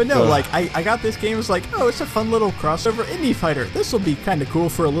 But no, like, I got this game, it was like, oh, it's a fun little crossover indie fighter. This will be kind of cool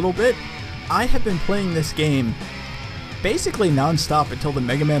for a little bit. I have been playing this game basically non-stop until the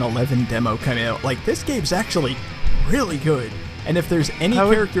Mega Man 11 demo came out. Like, this game's actually really good. And if there's any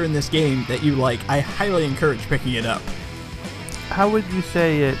character in this game that you like, I highly encourage picking it up. How would you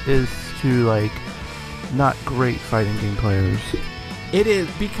say it is to, like, not great fighting game players? It is,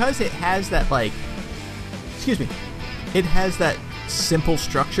 because it has that, like, it has that simple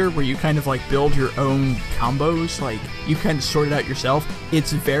structure where you kind of like build your own combos, like you kind of sort it out yourself.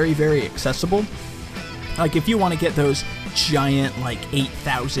 It's very, very accessible. Like, if you want to get those giant like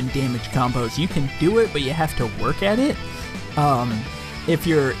 8,000 damage combos, you can do it, but you have to work at it. If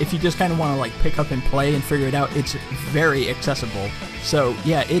you just kind of want to like pick up and play and figure it out, it's very accessible. So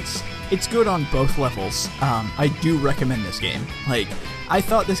yeah, it's good on both levels. I do recommend this game. Like, I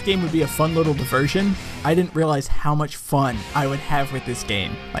thought this game would be a fun little diversion. I didn't realize how much fun I would have with this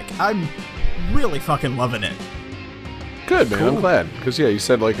game. Like, I'm really fucking loving it. Good, man. I'm glad. Because, yeah, you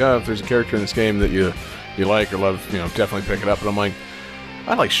said, like, if there's a character in this game that you like or love, you know, definitely pick it up. And I'm like,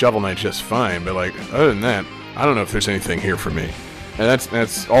 I like Shovel Knight just fine. But, like, other than that, I don't know if there's anything here for me. And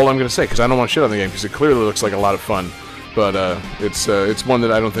that's all I'm going to say, because I don't want to shit on the game, because it clearly looks like a lot of fun. But it's one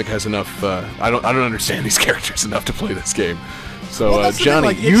that I don't think has enough. I don't understand these characters enough to play this game. So Well, that's the Johnny,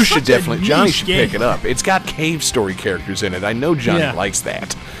 thing, like, you it's should such a definitely. Johnny niche should game. pick it up. It's got Cave Story characters in it. I know Johnny Yeah. likes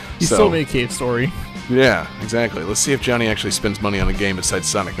that. You So, still made Cave Story. Yeah, exactly. Let's see if Johnny actually spends money on a game besides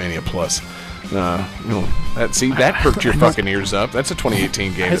Sonic Mania Plus. You know, that perked your fucking ears up. That's a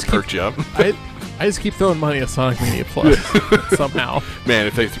 2018 game that just keep- perked you up. I just keep throwing money at Sonic Mania Plus somehow.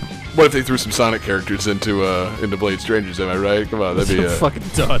 Man, what if they threw some Sonic characters into Blade Strangers? Am I right? Come on, that'd be Fucking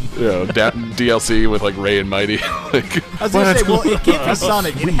done. you know, DLC with like Ray and Mighty. Like, I was gonna say, well, it can't be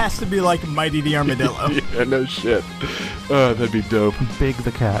Sonic. It has to be like Mighty the Armadillo. yeah, no shit. That'd be dope. Big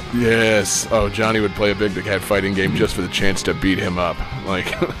the Cat. Yes. Oh, Johnny would play a Big the Cat fighting game just for the chance to beat him up. Like,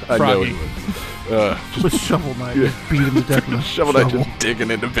 I know he Froggy. would. With Shovel Knight. Just beat him to death with a Shovel Knight just digging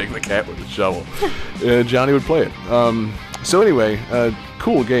into Big the Cat with a shovel. Johnny would play it. So anyway,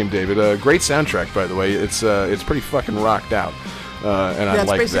 cool game, David. Great soundtrack, by the way. It's pretty fucking rocked out, and Yeah, I it's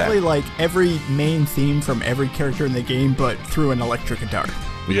like basically that. like every main theme from every character in the game, but through an electric guitar.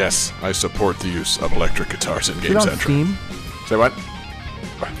 Yes, I support the use of electric guitars in Is game it on soundtrack. Steam? Say what?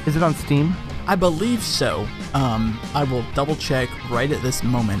 Is it on Steam? I believe so. I will double check right at this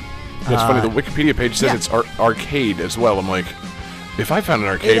moment. It's funny, the Wikipedia page says yeah. it's arcade as well. I'm like, if I found an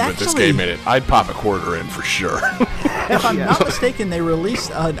arcade with this game in it, I'd pop a quarter in for sure. If I'm not mistaken, they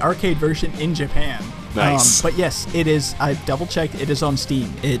released an arcade version in Japan. Nice. But yes, it is. I double checked. It is on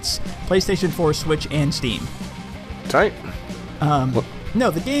Steam. It's PlayStation 4, Switch, and Steam. Tight. No,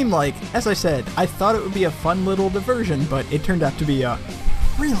 the game, like, as I said, I thought it would be a fun little diversion, but it turned out to be a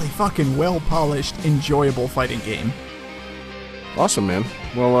really fucking well-polished, enjoyable fighting game. Awesome, man.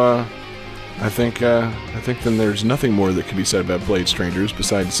 Well, I think then there's nothing more that can be said about Blade Strangers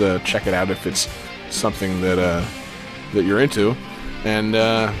besides check it out if it's something that you're into. And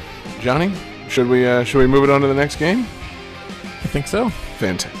Johnny, should we move it on to the next game? I think so.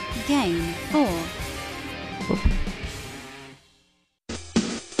 Fantastic. Game 4.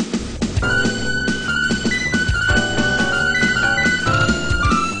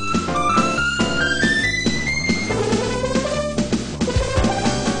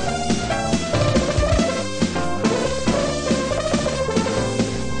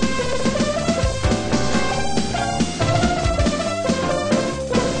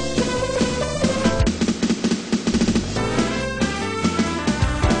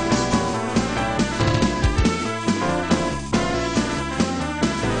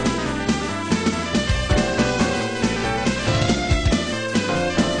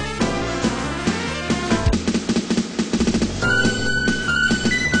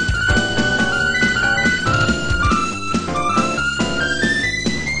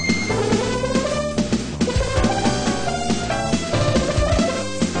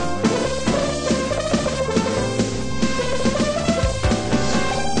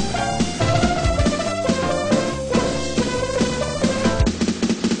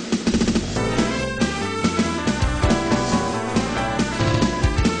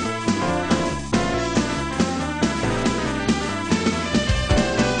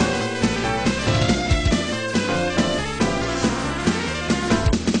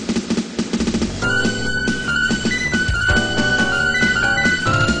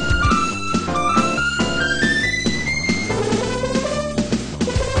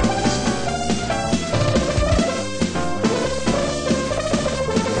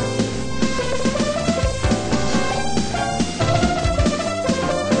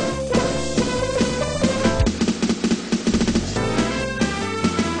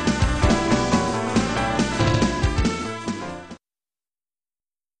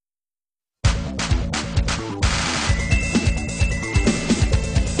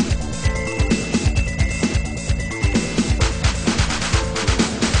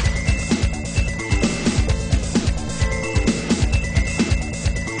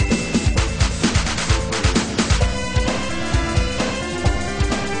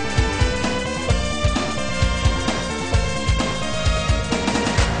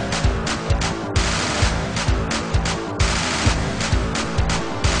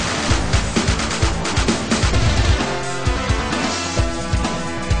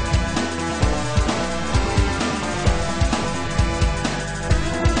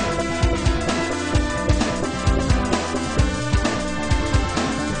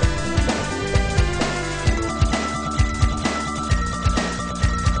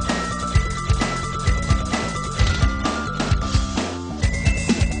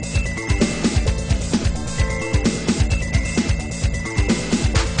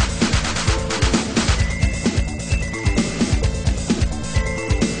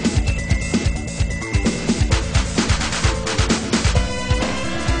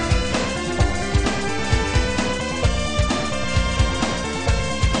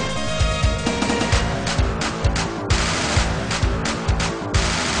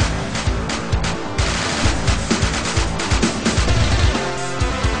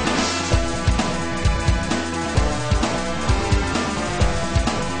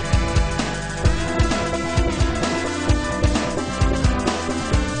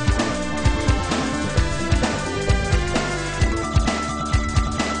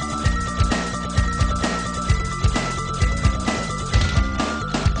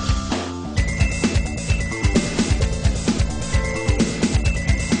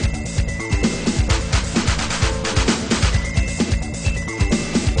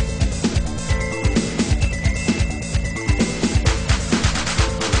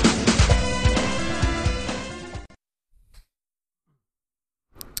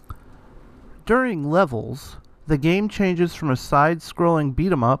 During levels, the game changes from a side-scrolling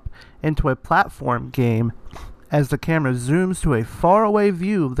beat-em-up into a platform game as the camera zooms to a faraway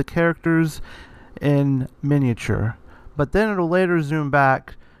view of the characters in miniature. But then it'll later zoom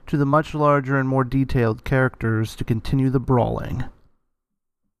back to the much larger and more detailed characters to continue the brawling.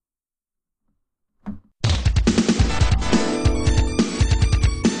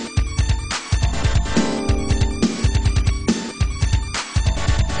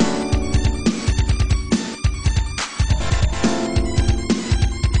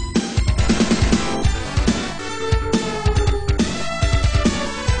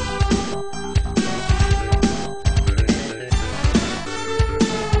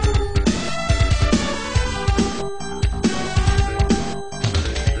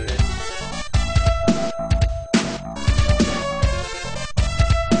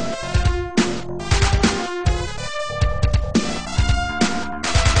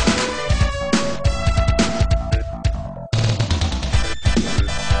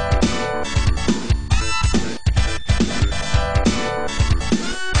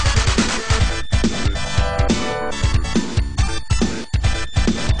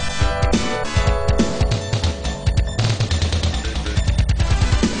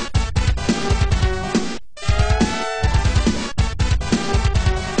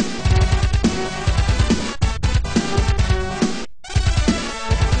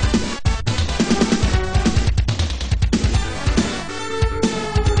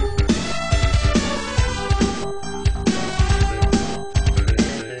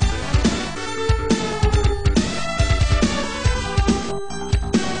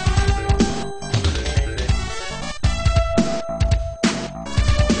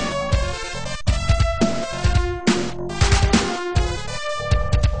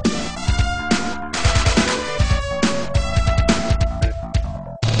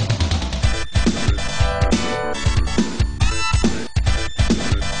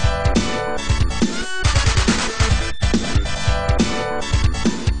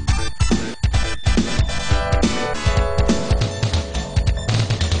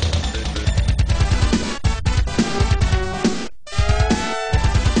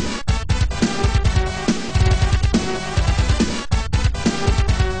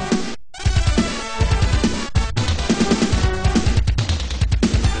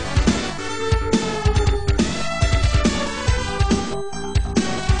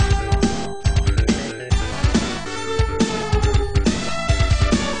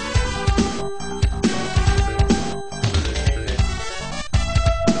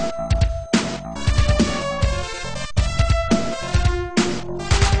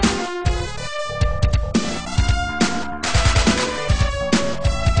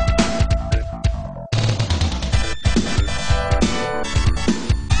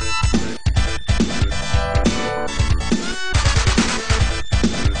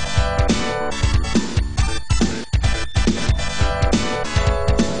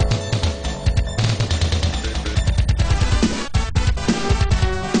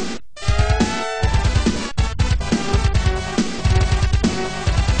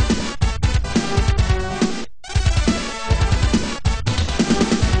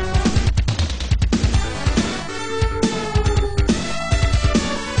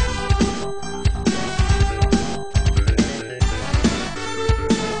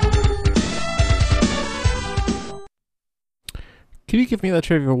 Can you give me that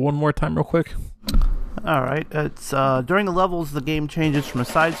trivia one more time real quick? Alright, it's during the levels the game changes from a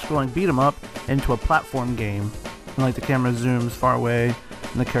side-scrolling beat-em-up into a platform game. And, like, the camera zooms far away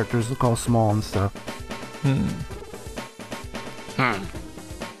and the characters look all small and stuff.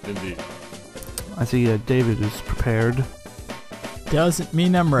 Indeed. I see David is prepared, Doesn't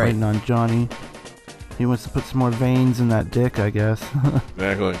mean I'm right. waiting on Johnny. He wants to put some more veins in that dick, I guess.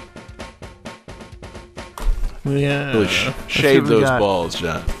 Exactly. Yeah. Really shave we those got. balls,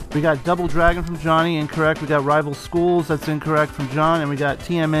 John. We got Double Dragon from Johnny, incorrect. We got Rival Schools, that's incorrect from John. And we got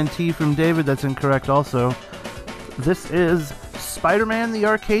TMNT from David, that's incorrect also. This is Spider-Man the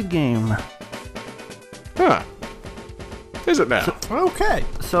arcade game. Huh. Is it now? Okay.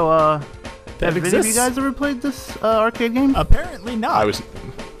 So, That have any of you exists? guys ever played this arcade game? Apparently not.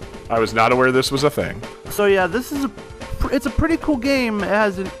 I was not aware this was a thing. So yeah, this is it's a pretty cool game. It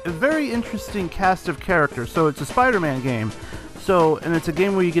has a very interesting cast of characters. So it's a Spider-Man game. So, and it's a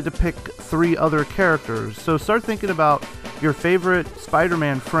game where you get to pick 3 other characters. So start thinking about your favorite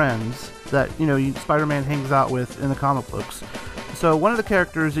Spider-Man friends that, you know, Spider-Man hangs out with in the comic books. So one of the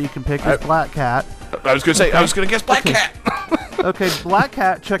characters that you can pick is Black Cat. I was gonna say, I was gonna guess Black Cat. Okay, Black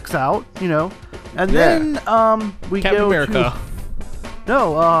Cat checks out, you know. And then we Captain go America. to...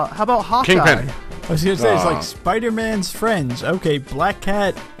 No, how about Hawkeye? Kingpin. I was gonna say it's Aw. like Spider-Man's friends. Okay, Black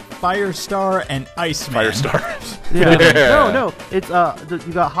Cat, Firestar, and Iceman. Firestar. Yeah. Yeah. No, it's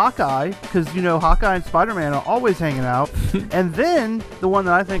you got Hawkeye, because you know Hawkeye and Spider-Man are always hanging out. And then the one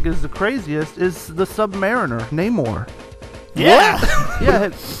that I think is the craziest is the Submariner, Namor. Yeah. Yeah.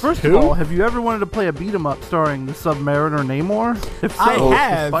 First of all, have you ever wanted to play a beat 'em up starring the Submariner Namor? If so, I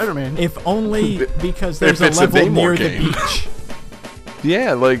have. Spider-Man. If only because there's If a it's a level Namor near game. the beach.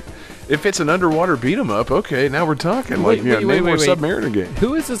 Yeah, like if it's an underwater beat 'em up, okay, now we're talking. Wait, Like, wait, Namor wait. Submariner game.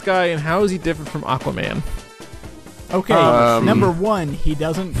 Who is this guy and how is he different from Aquaman? Okay, number one, he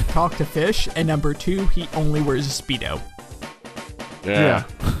doesn't talk to fish, and number two, he only wears a Speedo. Yeah.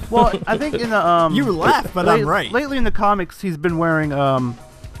 Well, I think in the You laugh, but I'm right. Lately in the comics, he's been wearing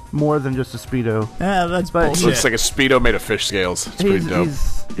more than just a Speedo. That's But- bullshit. Looks like a Speedo made of fish scales. It's pretty dope.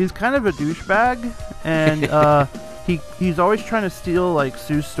 He's kind of a douchebag, and he's always trying to steal like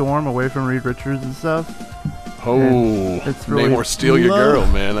Sue Storm away from Reed Richards and stuff. Oh, it's really Namor steal your love- girl,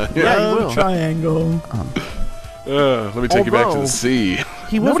 man. Yeah, he Love will. triangle. Let me take you back to Although, the sea.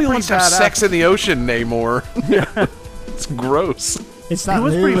 he was Nobody pretty wants to have badass. sex in the ocean, Namor. It's gross. It's He not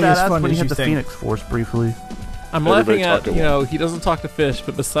was pretty nearly as badass fun when he as had you the think. Phoenix Force briefly. I'm Everybody laughing at, talked to him. he doesn't talk to fish,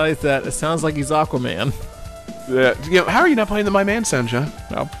 but besides that, it sounds like he's Aquaman. Yeah, how are you not playing the My Man sound, John?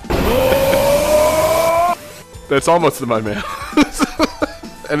 No. That's almost the My Man.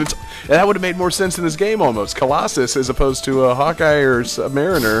 And that would have made more sense in this game almost. Colossus as opposed to Hawkeye or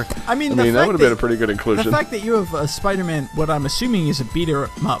Submariner. I mean, that would have been a pretty good The inclusion. fact that you have a Spider-Man, what I'm assuming is a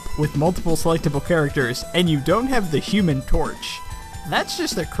beat-em-up with multiple selectable characters, and you don't have the Human Torch, that's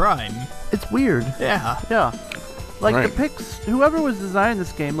just a crime. It's weird. Yeah. Yeah, like Right. depicts whoever was designing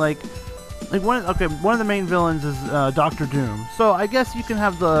this game. Like one of the main villains is Doctor Doom. So I guess you can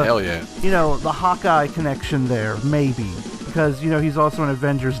have the Hell yeah. the Hawkeye connection there, maybe, because he's also an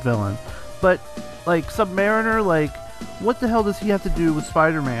Avengers villain. But like Submariner, like what the hell does he have to do with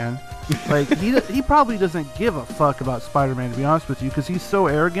Spider-Man? Like he probably doesn't give a fuck about Spider-Man, to be honest with you, because he's so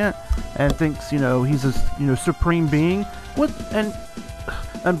arrogant and thinks he's a supreme being. What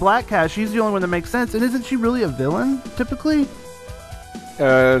and Black Cat, she's the only one that makes sense, and isn't she really a villain typically?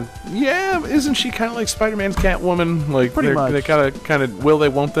 Yeah, isn't she kind of like Spider-Man's Catwoman? Like Pretty much. they kind of will they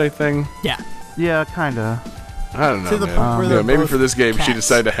won't they thing. Yeah. Yeah, kinda. I don't know, To the man. point where they're Maybe both for this game, she cats.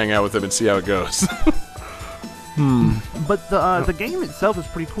 decided to hang out with him and see how it goes. But the game itself is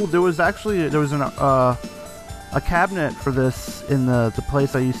pretty cool. There was a cabinet for this in the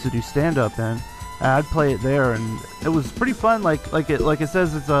place I used to do stand up in. And I'd play it there, and it was pretty fun. Like it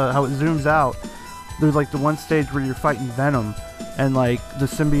says, it's how it zooms out. There's like the one stage where you're fighting Venom, and like the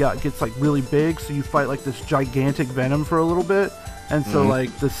symbiote gets like really big, so you fight like this gigantic Venom for a little bit. And so like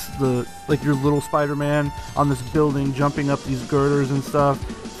your little Spider-Man on this building jumping up these girders and stuff,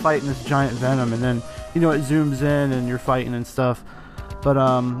 fighting this giant Venom, and then it zooms in and you're fighting and stuff. But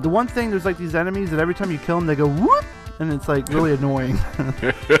the one thing, there's like these enemies that every time you kill them they go whoop, and it's like really annoying.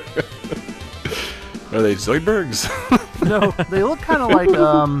 Are they Zoidbergs? No, they look kind of like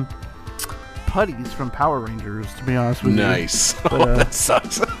putties from Power Rangers, to be honest with you. Nice. But, Oh, that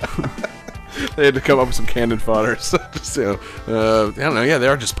sucks. They had to come up with some cannon fodder. So just, I don't know. Yeah, they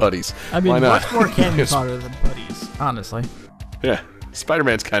are just putties. I mean, Why not? much more cannon Yes. fodder than putties, honestly. Yeah,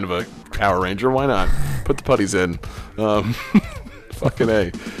 Spider-Man's kind of a Power Ranger. Why not? Put the putties in. Fucking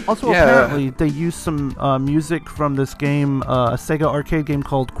A. Also, Yeah. apparently, they used some music from this game, a Sega arcade game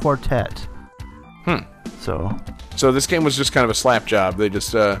called Quartet. So this game was just kind of a slap job. They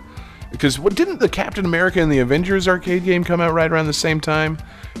just because didn't the Captain America and the Avengers arcade game come out right around the same time?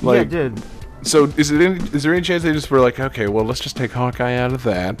 Yeah, it did. So is there any chance they just were like, okay, well, let's just take Hawkeye out of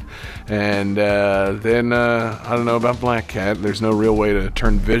that, and then I don't know about Black Cat. There's no real way to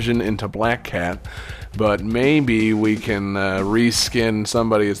turn Vision into Black Cat, but maybe we can reskin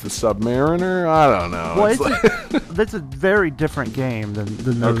somebody as the Submariner. I don't know. Well, It's like- that's a very different game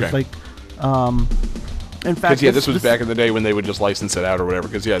than those. Okay. Like, in fact, Because this was back in the day when they would just license it out or whatever.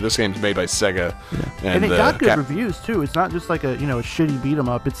 Because this game's made by Sega, and it got good reviews too. It's not just like a shitty beat 'em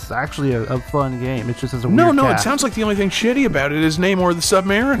up. It's actually a fun game. It's just as a weird No, it cast. sounds like the only thing shitty about it is Namor the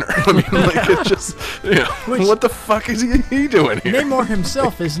Submariner. I mean, like it's just what the fuck is he doing here? Namor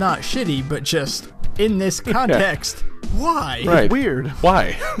himself is not shitty, but just in this context, why? Right. weird.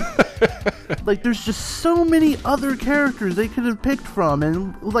 Why? Like, there's just so many other characters they could have picked from,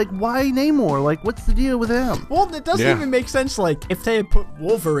 and like, why Namor? Like, what's the deal with him? Well, it doesn't Yeah. even make sense. Like, if they had put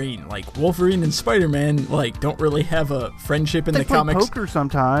Wolverine, like Wolverine and Spider-Man, like don't really have a friendship in They the play comics. poker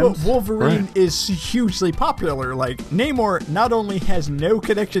sometimes. But Wolverine is hugely popular. Like, Namor not only has no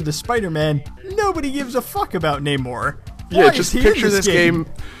connection to Spider-Man, nobody gives a fuck about Namor. Why Yeah, is just he in picture this game.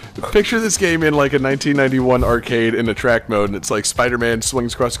 Picture this game in like a 1991 arcade in a track mode, and it's like Spider-Man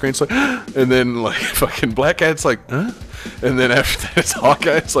swings across the screen, it's like, and then like fucking Black Cat's like, huh? And then after that, it's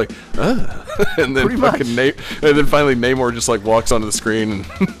Hawkeye. It's like, and then fucking and then finally Namor just like walks onto the screen, and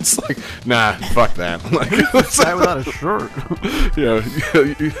it's like, nah, fuck that. Like, Guy without a shirt.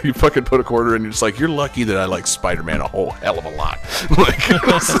 you fucking put a quarter in, you're just like, you're lucky that I like Spider-Man a whole hell of a lot. Like,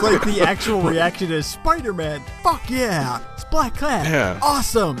 It's like the actual reaction is Spider-Man. Fuck yeah! It's Black Cat. Yeah.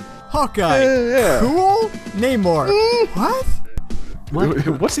 Awesome. Hawkeye. Yeah. Cool. Namor. What?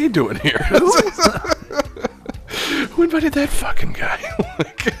 what's he doing here? Who invited that fucking guy?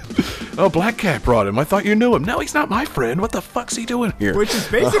 Like, oh, Black Cat brought him. I thought you knew him. No, he's not my friend. What the fuck's he doing here? Which is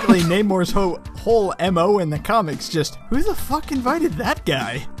basically Namor's whole MO in the comics. Just who the fuck invited that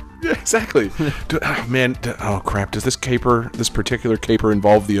guy? Yeah, exactly. Oh crap, does this particular caper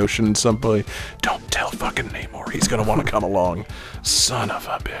involve the ocean in some way? Don't tell fucking Namor. He's gonna want to come along. Son of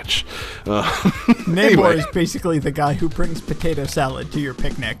a bitch. Namor Anyway. is basically the guy who brings potato salad to your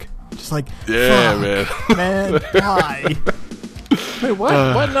picnic. Just like, Yeah, fuck, man, why? Wait,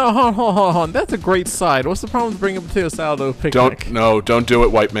 what? What? No, hold on. That's a great side. What's the problem with bringing potato salad to a picnic? Don't do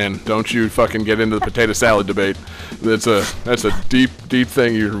it, white man. Don't you fucking get into the potato salad debate. That's a deep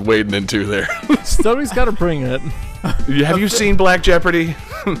thing you're wading into there. Somebody's got to bring it. Have you seen Black Jeopardy?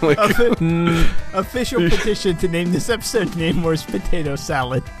 Like, Official petition to name this episode Namor's Potato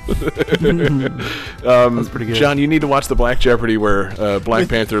Salad. That's pretty good. John, you need to watch the Black Jeopardy where Black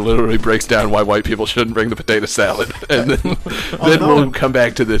Panther literally breaks down why white people shouldn't bring the potato salad, and then we'll come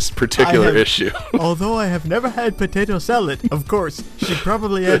back to this particular issue. Although I have never had potato salad, of course, she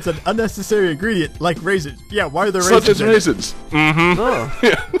probably adds an unnecessary ingredient like raisins. Yeah, why are there raisins? Such as in it? raisins.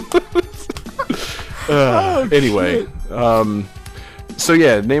 Anyway, so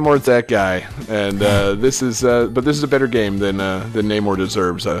yeah, Namor's that guy, and this is a better game than Namor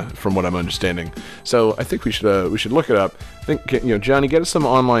deserves, from what I'm understanding. So I think we should look it up. I think Johnny, get us some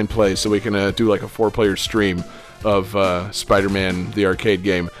online play so we can do like a 4-player stream of Spider-Man the arcade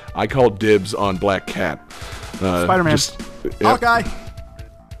game. I call dibs on Black Cat. Spider-Man. Hawkeye.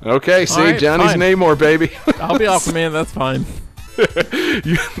 Okay, see, All right, Johnny's fine. Namor, baby. I'll be Aquaman. That's fine.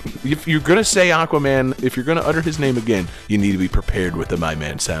 If you're gonna say Aquaman, if you're gonna utter his name again, you need to be prepared with the My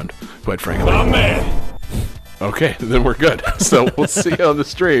Man sound, quite frankly. My man! Okay, then we're good. So we'll see you on the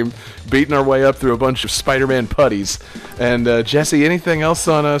stream, beating our way up through a bunch of Spider-Man putties. And Jesse, anything else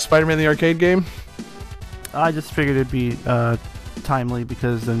on Spider-Man the arcade game? I just figured it'd be timely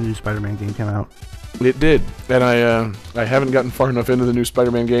because the new Spider-Man game came out. It did, and I haven't gotten far enough into the new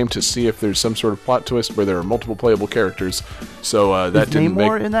Spider-Man game to see if there's some sort of plot twist where there are multiple playable characters. So that Is didn't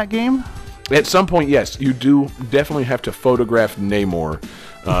Namor make. in that game? At some point, yes, you do definitely have to photograph Namor.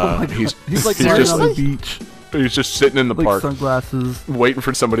 He's like he's lying just on the beach, he's just sitting in the like park, sunglasses. waiting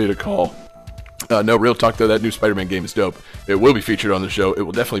for somebody to call. No, real talk though, that new Spider-Man game is dope. It will be featured on the show. It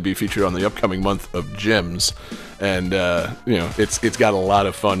will definitely be featured on the upcoming month of Gems, and it's got a lot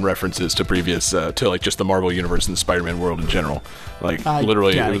of fun references to previous to like just the Marvel universe and the Spider-Man world in general. Like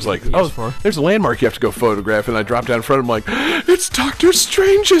literally, it was like, oh, there's a landmark you have to go photograph, and I dropped down in front of him like, it's Doctor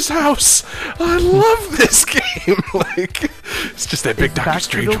Strange's house. I love this game. Like, it's just that big Is Doctor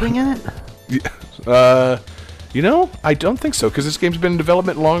Baxter Strange building in it? I don't think so, because this game's been in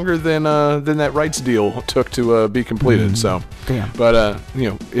development longer than that rights deal took to be completed. So, Damn. But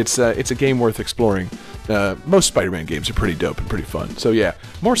it's a game worth exploring. Most Spider-Man games are pretty dope and pretty fun. So yeah,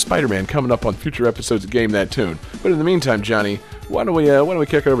 more Spider-Man coming up on future episodes of Game That Tune. But in the meantime, Johnny, why don't we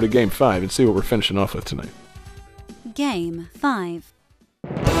kick it over to Game 5 and see what we're finishing off with tonight? Game 5.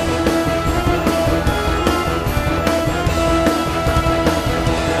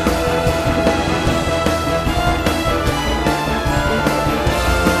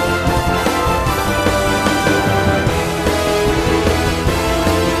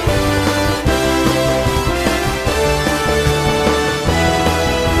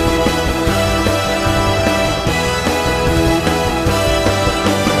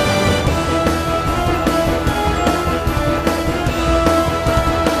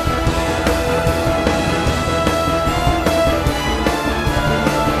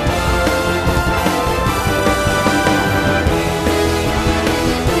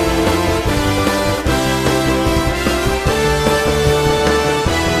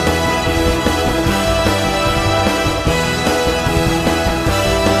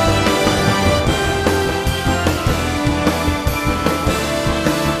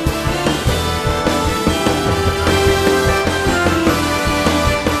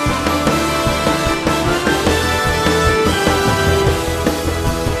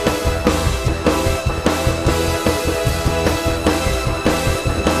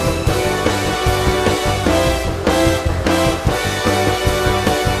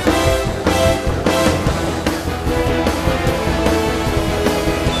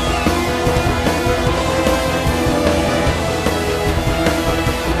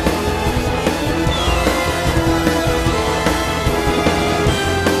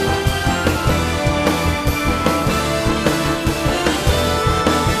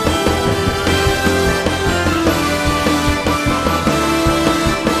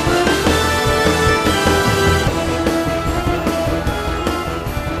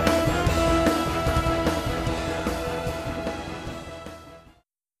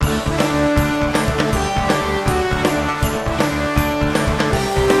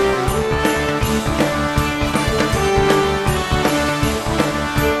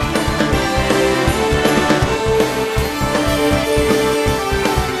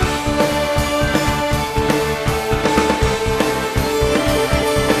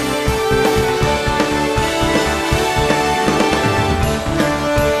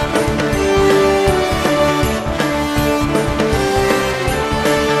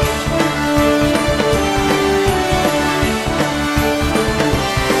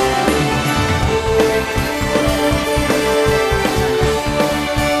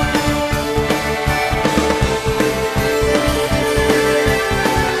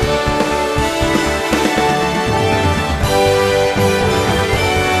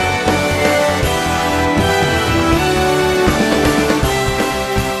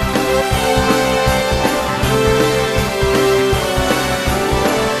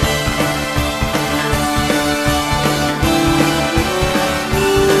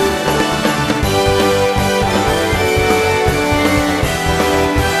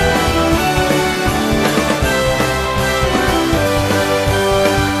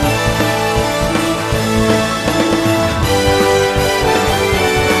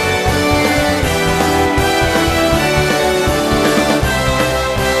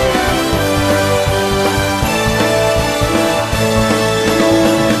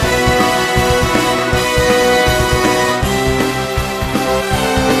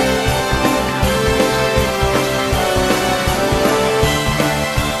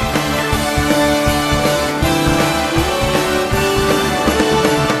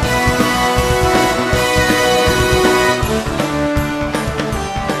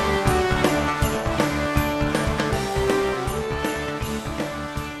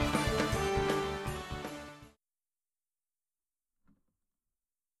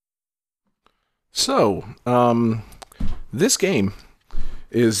 So, this game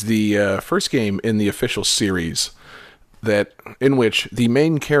is the first game in the official series in which the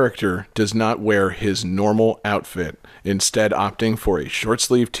main character does not wear his normal outfit, instead opting for a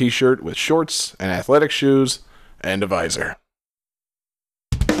short-sleeve t-shirt with shorts and athletic shoes and a visor.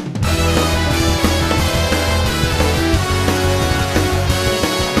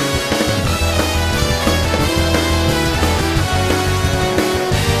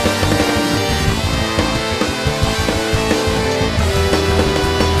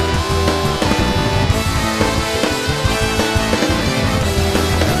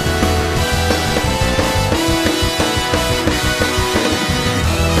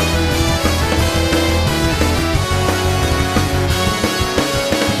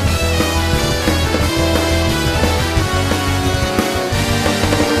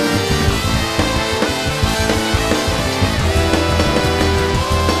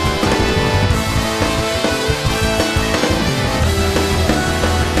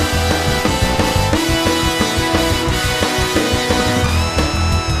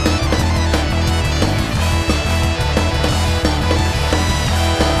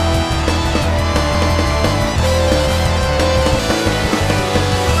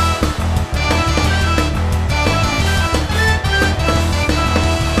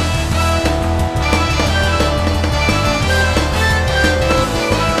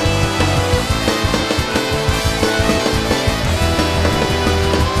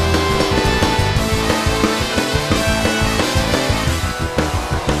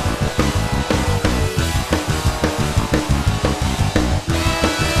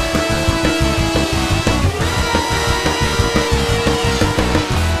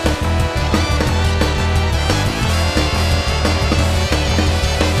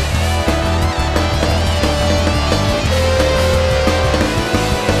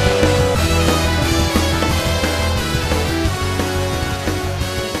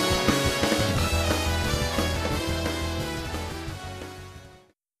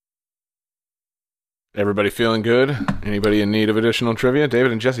 Everybody feeling good? Anybody in need of additional trivia?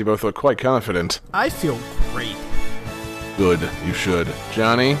 David and Jesse both look quite confident. I feel great. Good, you should.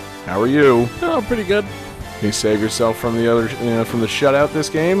 Johnny, how are you? Oh, pretty good. Can you save yourself from the shutout this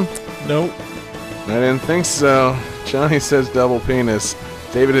game? Nope. I didn't think so. Johnny says double penis.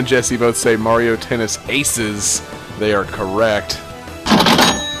 David and Jesse both say Mario Tennis Aces. They are correct.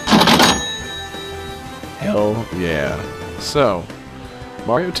 Hell yeah. So,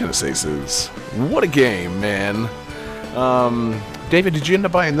 Mario Tennis Aces. What a game, man. David, did you end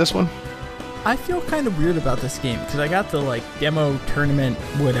up buying this one? I feel kind of weird about this game because I got the demo tournament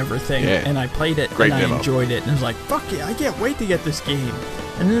whatever thing, and I played it Great and demo. I enjoyed it, and I was like, fuck yeah, I can't wait to get this game.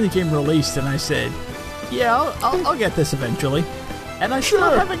 And then the game released, and I said, yeah, I'll get this eventually, and I still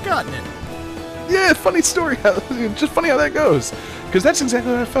haven't gotten it. Yeah, funny story. Just funny how that goes. Because that's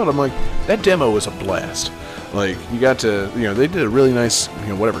exactly what I felt. I'm like, that demo was a blast. Like, you got to, they did a really nice,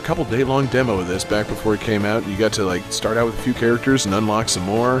 couple day-long demo of this back before it came out. You got to, start out with a few characters and unlock some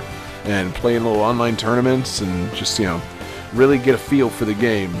more, and play in little online tournaments, and just, really get a feel for the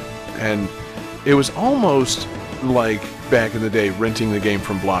game. And it was almost like back in the day renting the game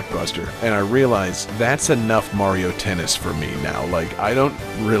from Blockbuster, and I realized that's enough Mario Tennis for me now. I don't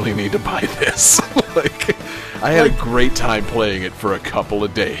really need to buy this. I had a great time playing it for a couple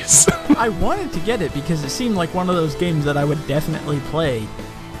of days. I wanted to get it because it seemed like one of those games that I would definitely play,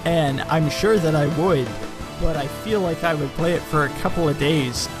 and I'm sure that I would, but I feel like I would play it for a couple of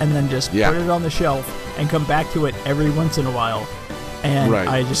days and then just put it on the shelf and come back to it every once in a while, and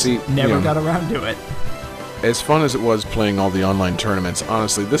I just never got around to it. As fun as it was playing all the online tournaments,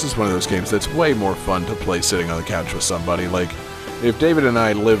 honestly, this is one of those games that's way more fun to play sitting on the couch with somebody. If David and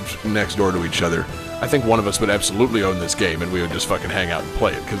I lived next door to each other, I think one of us would absolutely own this game, and we would just fucking hang out and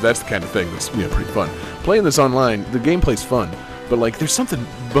play it, because that's the kind of thing that's pretty fun. Playing this online, the gameplay's fun, but there's something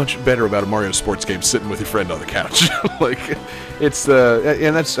much better about a Mario sports game sitting with your friend on the couch. It's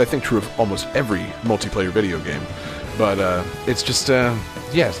and that's, I think, true of almost every multiplayer video game. But it's just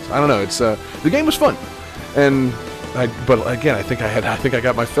yes, I don't know. It's the game was fun, but again, I think I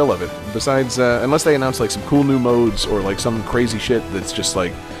got my fill of it. Besides, unless they announce some cool new modes or some crazy shit that's just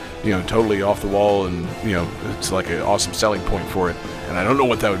totally off the wall, and it's an awesome selling point for it, and I don't know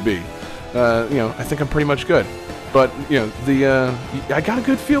what that would be. I think I'm pretty much good. But I got a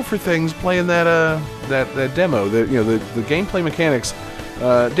good feel for things playing that demo. The gameplay mechanics.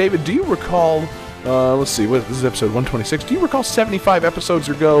 David, do you recall? Let's see. This is episode 126. Do you recall 75 episodes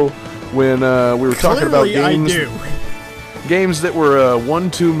ago when we were talking about games? I do. Games that were one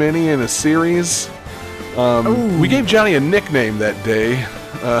too many in a series. We gave Johnny a nickname that day.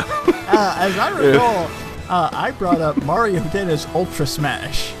 As I recall, I brought up Mario Tennis Ultra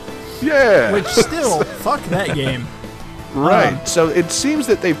Smash, Yeah. which still, fuck that game. Right. So it seems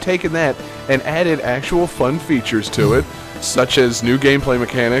that they've taken that and added actual fun features to it, such as new gameplay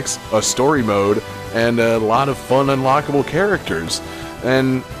mechanics, a story mode, and a lot of fun unlockable characters.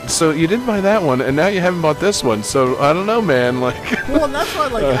 And so you didn't buy that one, and now you haven't bought this one. So I don't know, man. Like, Well, and that's why,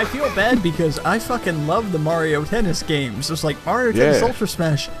 like, I feel bad because I fucking love the Mario Tennis games. It's like Mario Tennis Yeah. Ultra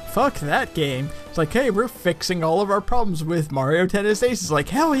Smash. Fuck that game. It's like, hey, we're fixing all of our problems with Mario Tennis Ace. It's like,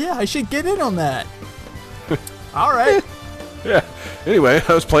 hell yeah, I should get in on that. All right. yeah. Anyway,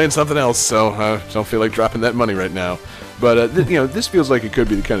 I was playing something else, so I don't feel like dropping that money right now. But this feels like it could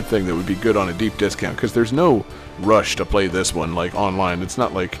be the kind of thing that would be good on a deep discount because there's no rush to play this one like online. It's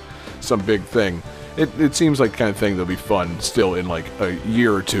not like some big thing. It seems like the kind of thing that'll be fun still in like a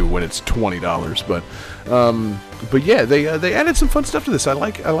year or two when it's $20. But yeah, they added some fun stuff to this. I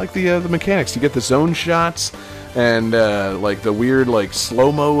like the mechanics. You get the zone shots and like the weird like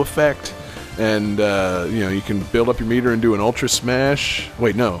slow-mo effect. And you can build up your meter and do an ultra smash.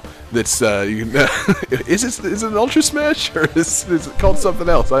 Wait, no, that's you can. Is it an ultra smash or is it called something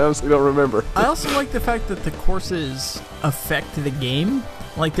else? I honestly don't remember. I also like the fact that the courses affect the game.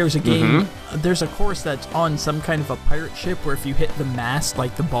 Like there's a game, there's a course that's on some kind of a pirate ship where if you hit the mast,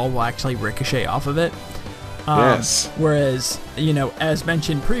 like the ball will actually ricochet off of it. Yes. Whereas, as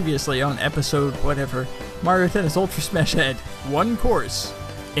mentioned previously on episode whatever, Mario Tennis Ultra Smash had one course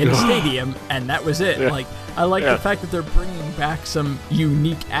in a stadium, and that was it. Yeah. Like, I like Yeah. the fact that they're bringing back some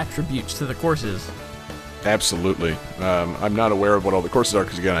unique attributes to the courses. Absolutely. I'm not aware of what all the courses are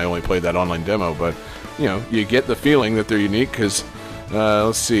because again, I only played that online demo. But you get the feeling that they're unique because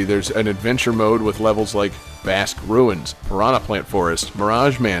let's see, there's an adventure mode with levels like Basque Ruins, Piranha Plant Forest,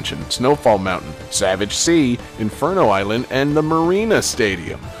 Mirage Mansion, Snowfall Mountain, Savage Sea, Inferno Island, and the Marina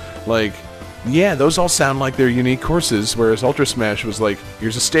Stadium. Like, yeah, those all sound like they're unique courses, whereas Ultra Smash was like,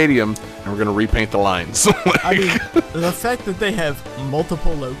 here's a stadium, and we're going to repaint the lines. I mean, the fact that they have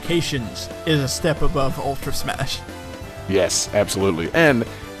multiple locations is a step above Ultra Smash. Yes, absolutely. And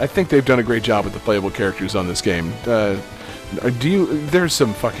I think they've done a great job with the playable characters on this game. There's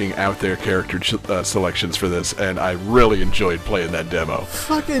some fucking out there character selections for this, and I really enjoyed playing that demo.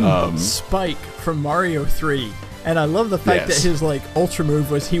 Fucking Spike from Mario 3. And I love the fact Yes. that his, like, ultra move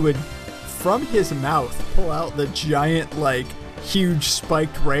was he would, from his mouth, pull out the giant, like, huge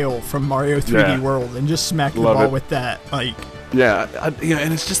spiked rail from Mario 3D Yeah. World and just smack the Love ball it. with that. Like, Yeah,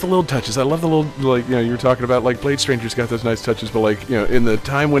 and it's just the little touches. I love the little, like, you were talking about, like, Blade Stranger's got those nice touches, but, like, in the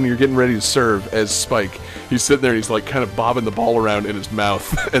time when you're getting ready to serve as Spike, he's sitting there and he's, like, kind of bobbing the ball around in his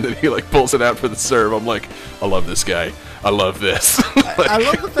mouth, and then he, like, pulls it out for the serve. I'm like, I love this guy. I love this. I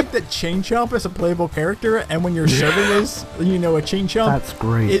love the fact that Chain Chomp is a playable character, and when you're serving as, a Chain Chomp, That's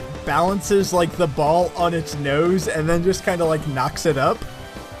great. it balances, like, the ball on its nose and then just kind of, like, knocks it up.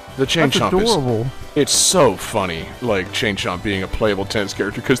 The Chain That's Chomp is... adorable. It's so funny, like, Chain Chomp being a playable tennis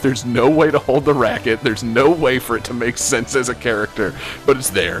character, because there's no way to hold the racket, there's no way for it to make sense as a character, but it's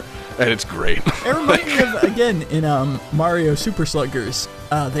there, and it's great. It reminds me of, again, in Mario Super Sluggers,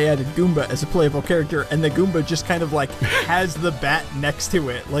 they added Goomba as a playable character, and the Goomba just kind of, like, has the bat next to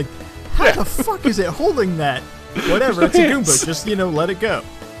it. Like, how the fuck is it holding that? Whatever, it's a Goomba, just, let it go.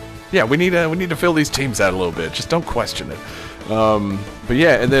 Yeah, we need to fill these teams out a little bit, just don't question it. But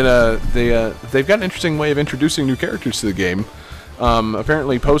yeah, and then they've got an interesting way of introducing new characters to the game.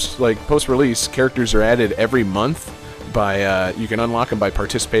 Apparently, post-release, characters are added every month. You can unlock them by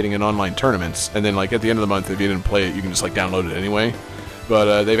participating in online tournaments, and then like at the end of the month, if you didn't play it, you can just like download it anyway.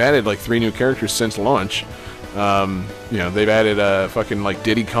 But they've added like 3 new characters since launch. They've added fucking like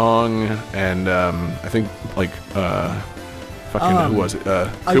Diddy Kong, and I think like who was it?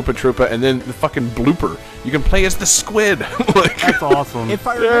 Koopa Troopa, and then the fucking Blooper. You can play as the squid. Like, That's awesome. If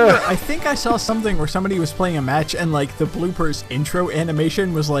I remember, I think I saw something where somebody was playing a match, and like the Blooper's intro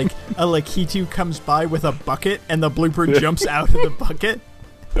animation was like a Lakitu comes by with a bucket, and the Blooper jumps out of the bucket.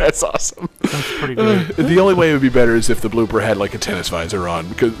 that's awesome. That's pretty great. The only way it would be better is if the Blooper had like a tennis visor on,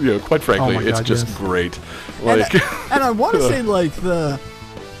 because quite frankly, Oh my it's God, just yes. great. And Like, and I want to say like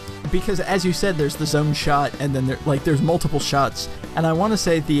because as you said, there's the zone shot, and then there's multiple shots, and I want to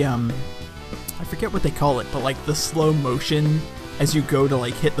say the I forget what they call it, but like the slow motion as you go to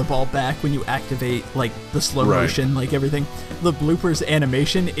like hit the ball back when you activate like the slow Right. motion, like everything. The Blooper's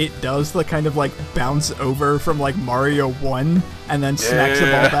animation, it does the kind of like bounce over from like Mario 1 and then smacks the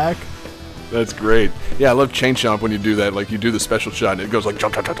ball Yeah. back. that's great. Yeah, I love Chain Chomp when you do that. Like you do the special shot and it goes like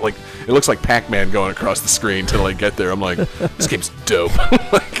jump, jump, jump, like it looks like Pac-Man going across the screen to like get there. I'm like, this game's dope.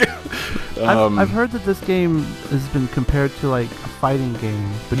 Like, I've heard that this game has been compared to like fighting game.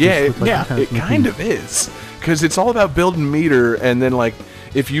 But Yeah, just with, like, the it kind of is, because it's all about building meter, and then like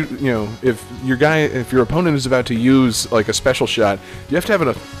if if your opponent is about to use like a special shot, you have to have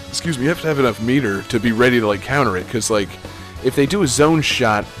enough meter to be ready to like counter it, because like if they do a zone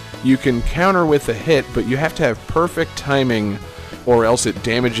shot, you can counter with a hit, but you have to have perfect timing, or else it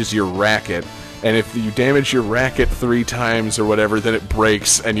damages your racket. And if you damage your racket 3 times or whatever, then it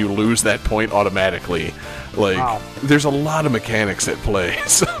breaks and you lose that point automatically. Like, Wow. There's a lot of mechanics at play.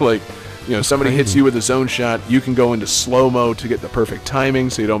 So, like, somebody hits you with a zone shot, you can go into slow-mo to get the perfect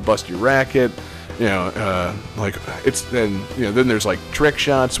timing so you don't bust your racket. Then there's, like, trick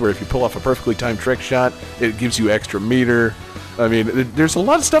shots where if you pull off a perfectly timed trick shot, it gives you extra meter. I mean, there's a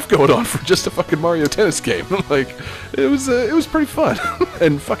lot of stuff going on for just a fucking Mario Tennis game. Like, it was pretty fun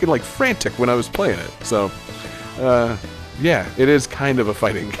and fucking like frantic when I was playing it. So, yeah, it is kind of a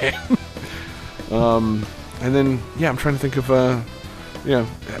fighting game. And then, yeah, I'm trying to think of, I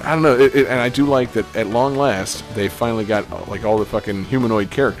don't know. And I do like that at long last they finally got like all the fucking humanoid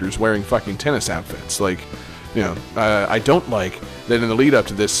characters wearing fucking tennis outfits. Like, I don't like that in the lead up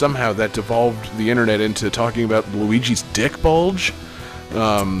to this, somehow that devolved the internet into talking about Luigi's dick bulge.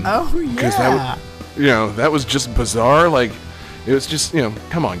 Oh yeah. Because that was just bizarre. Like, it was just,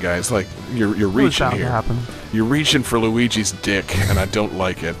 come on, guys. Like, you're reaching bound to here. happen. You're reaching for Luigi's dick, and I don't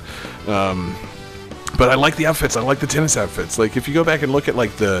like it. But I like the outfits. I like the tennis outfits. Like, if you go back and look at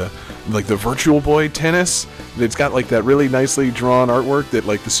like the Virtual Boy tennis, it's got like that really nicely drawn artwork that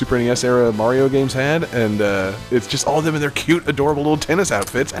like the Super NES era Mario games had, and it's just all of them in their cute, adorable little tennis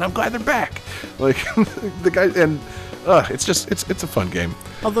outfits. And I'm glad they're back. Like the guy, and it's a fun game.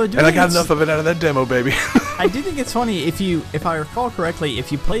 Although, and I got enough of it out of that demo, baby. I do think it's funny if I recall correctly,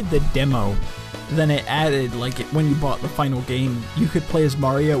 if you played the demo, then it added, like, when you bought the final game, you could play as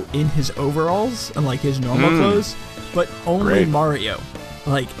Mario in his overalls and, like, his normal clothes, but only Great. Mario.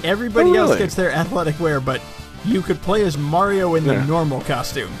 Like, everybody else really? gets their athletic wear, but you could play as Mario in the normal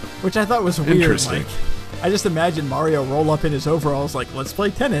costume, which I thought was weird. Interesting. Like, I just imagine Mario roll up in his overalls, like, let's play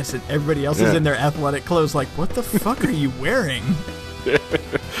tennis, and everybody else is in their athletic clothes, like, what the fuck are you wearing?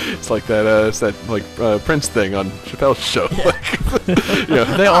 It's like that Prince thing on Chappelle's show. Like,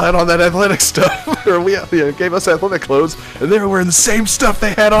 they all had on that athletic stuff, or we gave us athletic clothes, and they were wearing the same stuff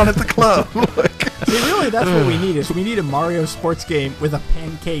they had on at the club. Like, See, really, that's what we need, is we need a Mario sports game with a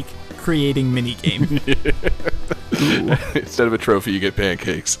pancake creating minigame. instead of a trophy, you get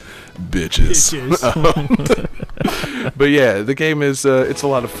pancakes, bitches. But yeah, the game is it's a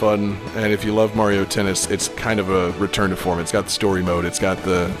lot of fun, and if you love Mario Tennis, it's kind of a return to form. It's got the story mode, it's got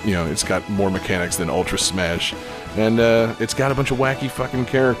it's got more mechanics than Ultra Smash, and it's got a bunch of wacky fucking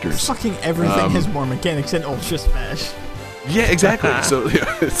characters. Fucking everything has more mechanics than Ultra Smash. Yeah, exactly. So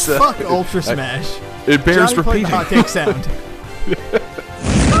it's Fuck Ultra Smash. It bears Johnny, play the repeating. hot take sound.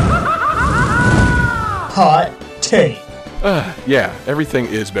 Hot take. Yeah, everything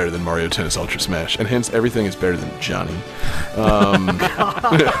is better than Mario Tennis Ultra Smash, and hence everything is better than Johnny.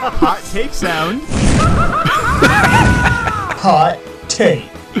 Hot take sound. Hot take.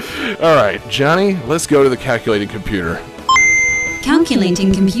 All right, Johnny, let's go to the calculating computer.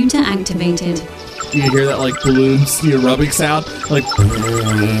 Calculating computer activated. You hear that like balloons, rubbing sound? Like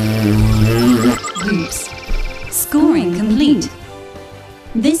Oops. Scoring complete.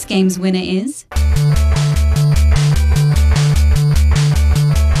 This game's winner is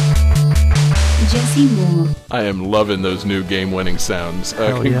Jesse Moore. I am loving those new game-winning sounds.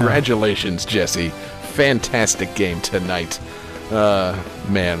 Hell yeah. Congratulations, Jesse. Fantastic game tonight.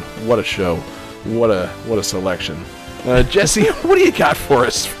 Man, what a show. What a selection. Jesse, what do you got for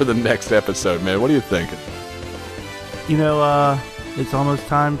us for the next episode, man? What do you think? It's almost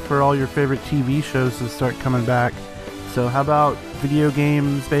time for all your favorite TV shows to start coming back. So how about video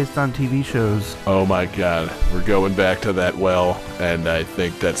games based on TV shows? Oh my god, we're going back to that well, and I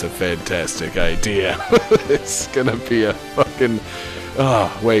think that's a fantastic idea. It's gonna be a fucking...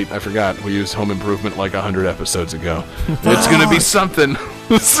 Oh, wait, I forgot. We used Home Improvement like 100 episodes ago. It's gonna be something.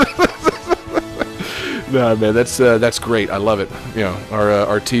 No, man, that's great. I love it.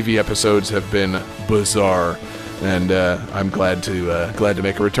 Our TV episodes have been bizarre, and I'm glad to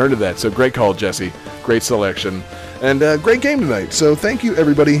make a return to that. So great call, Jesse. Great selection. And great game tonight. So thank you,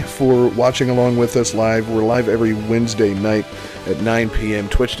 everybody, for watching along with us live. We're live every Wednesday night at 9 p.m.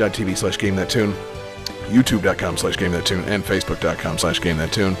 Twitch.tv/GameThatTune, YouTube.com/GameThatTune, and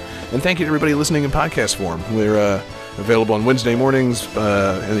Facebook.com/GameThatTune. And thank you to everybody listening in podcast form. We're available on Wednesday mornings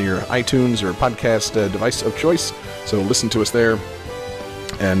in your iTunes or podcast device of choice. So listen to us there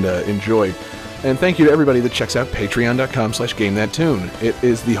and enjoy. And thank you to everybody that checks out patreon.com/GameThatTune. It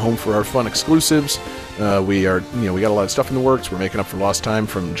is the home for our fun exclusives. We got a lot of stuff in the works. We're making up for lost time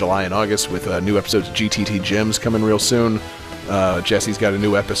from July and August with new episodes of GTT Gems coming real soon. Jesse's got a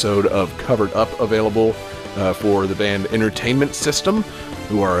new episode of Covered Up available for the band Entertainment System,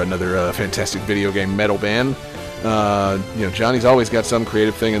 who are another fantastic video game metal band. Johnny's always got some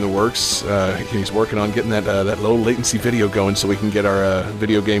creative thing in the works. He's working on getting that low latency video going so we can get our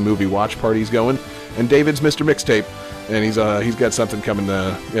video game movie watch parties going. And David's Mr. Mixtape, and he's got something coming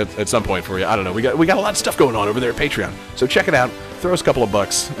at some point for you. I don't know. We got a lot of stuff going on over there at Patreon. So check it out. Throw us a couple of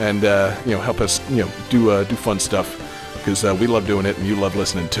bucks and help us do fun stuff, because we love doing it and you love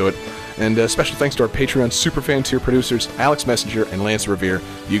listening to it. And special thanks to our Patreon superfan tier producers, Alex Messenger and Lance Revere.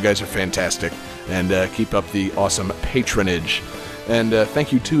 You guys are fantastic. And keep up the awesome patronage. And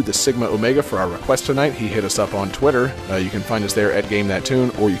thank you to the Sigma Omega for our request tonight. He hit us up on Twitter. You can find us there at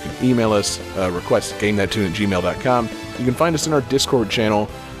GameThatTune, or you can email us, request GameThatTune@gmail.com. You can find us in our Discord channel.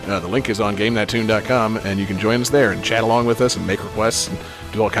 The link is on GameThatTune.com, and you can join us there and chat along with us and make requests and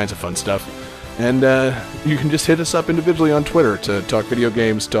do all kinds of fun stuff. And you can just hit us up individually on Twitter to talk video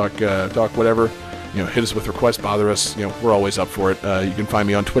games, talk whatever. Hit us with requests, bother us. We're always up for it. You can find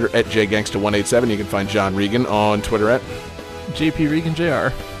me on Twitter at JGangsta187. You can find John Regan on Twitter at JP Regan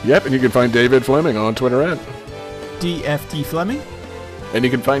Jr. Yep, and you can find David Fleming on Twitter at DFT Fleming. And you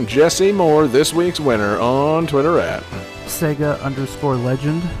can find Jesse Moore, this week's winner, on Twitter at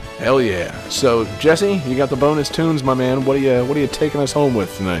Sega_legend. Hell yeah. So, Jesse, you got the bonus tunes, my man. What are you taking us home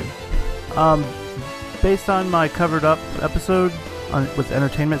with tonight? Based on my Covered Up episode with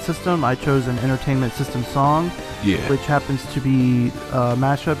Entertainment System, I chose an Entertainment System song, which happens to be a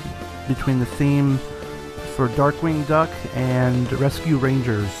mashup between the theme for Darkwing Duck and Rescue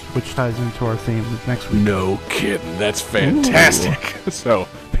Rangers, which ties into our theme next week. No kidding. That's fantastic. Ooh. So,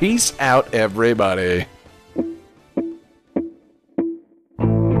 peace out, everybody.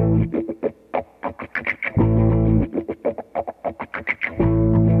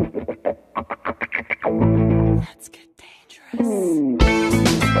 Let's get dangerous.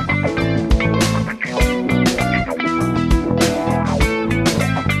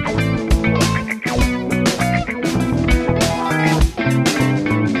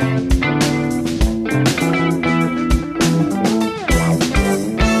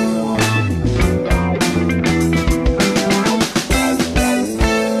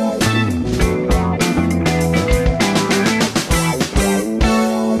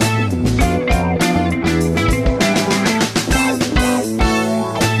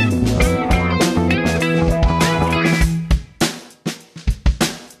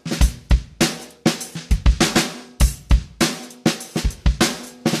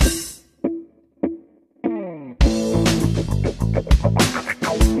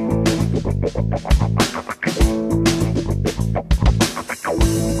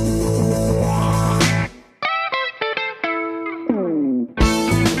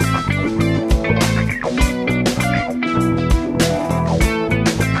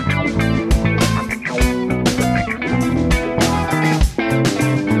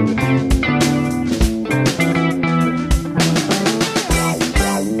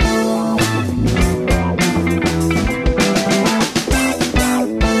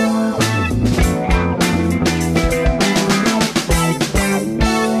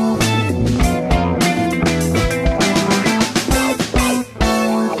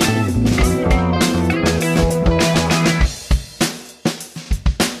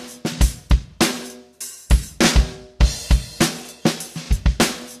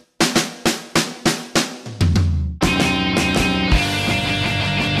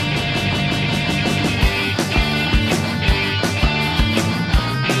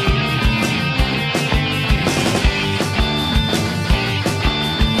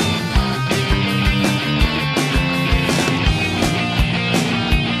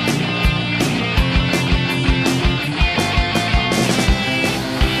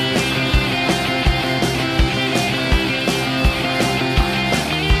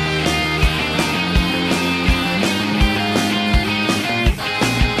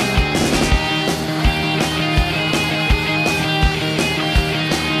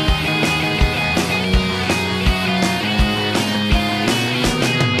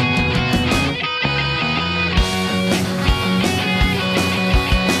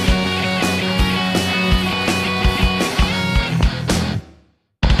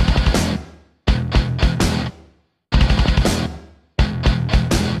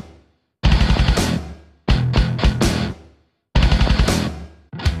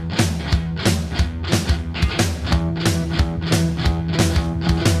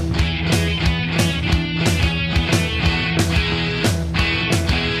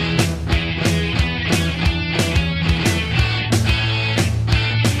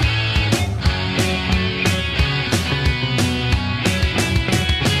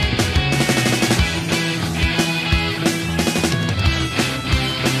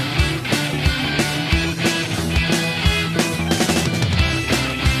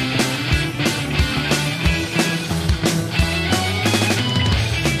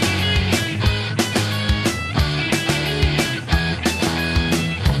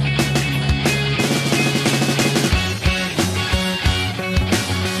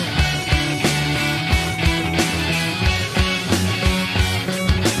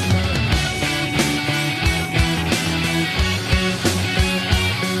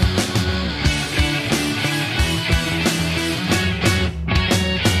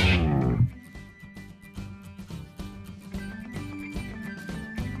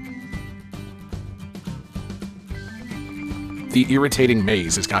 The Irritating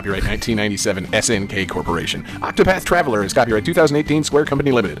Maze is copyright 1997 SNK Corporation. Octopath Traveler is copyright 2018 Square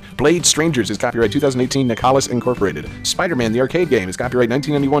Company Limited. Blade Strangers is copyright 2018 Nicalis Incorporated. Spider-Man the Arcade Game is copyright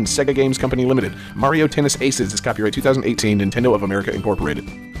 1991 Sega Games Company Limited. Mario Tennis Aces is copyright 2018 Nintendo of America Incorporated.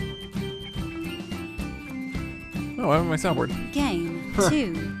 Oh, I have my soundboard. Game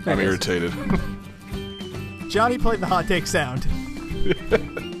 2. I'm irritated. Johnny played the hot take sound.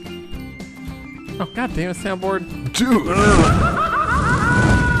 Oh, god damn it, soundboard. Dude!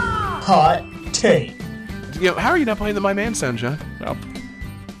 Hot take. How are you not playing the My Man sound, John? Oh.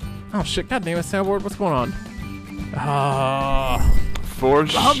 Oh shit, god damn it, soundboard, what's going on? For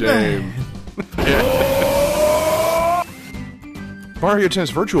shame. Mario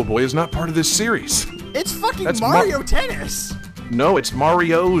Tennis Virtual Boy is not part of this series. It's fucking That's Mario Tennis. No, it's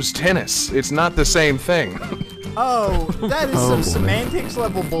Mario's Tennis. It's not the same thing. Oh, that is some boy. semantics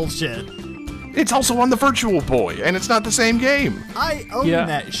level bullshit. It's also on the Virtual Boy, and it's not the same game. I own Yeah.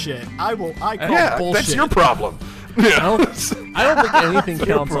 that shit. I call Yeah, bullshit. that's your problem. I don't think anything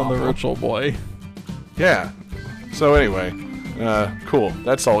counts on the Virtual Boy. Yeah. So anyway, cool.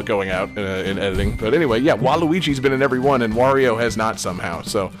 That's all going out in editing. But anyway, yeah, Waluigi's been in every one, and Wario has not somehow.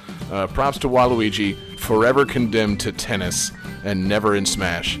 So props to Waluigi, forever condemned to tennis and never in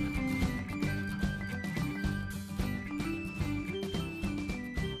Smash.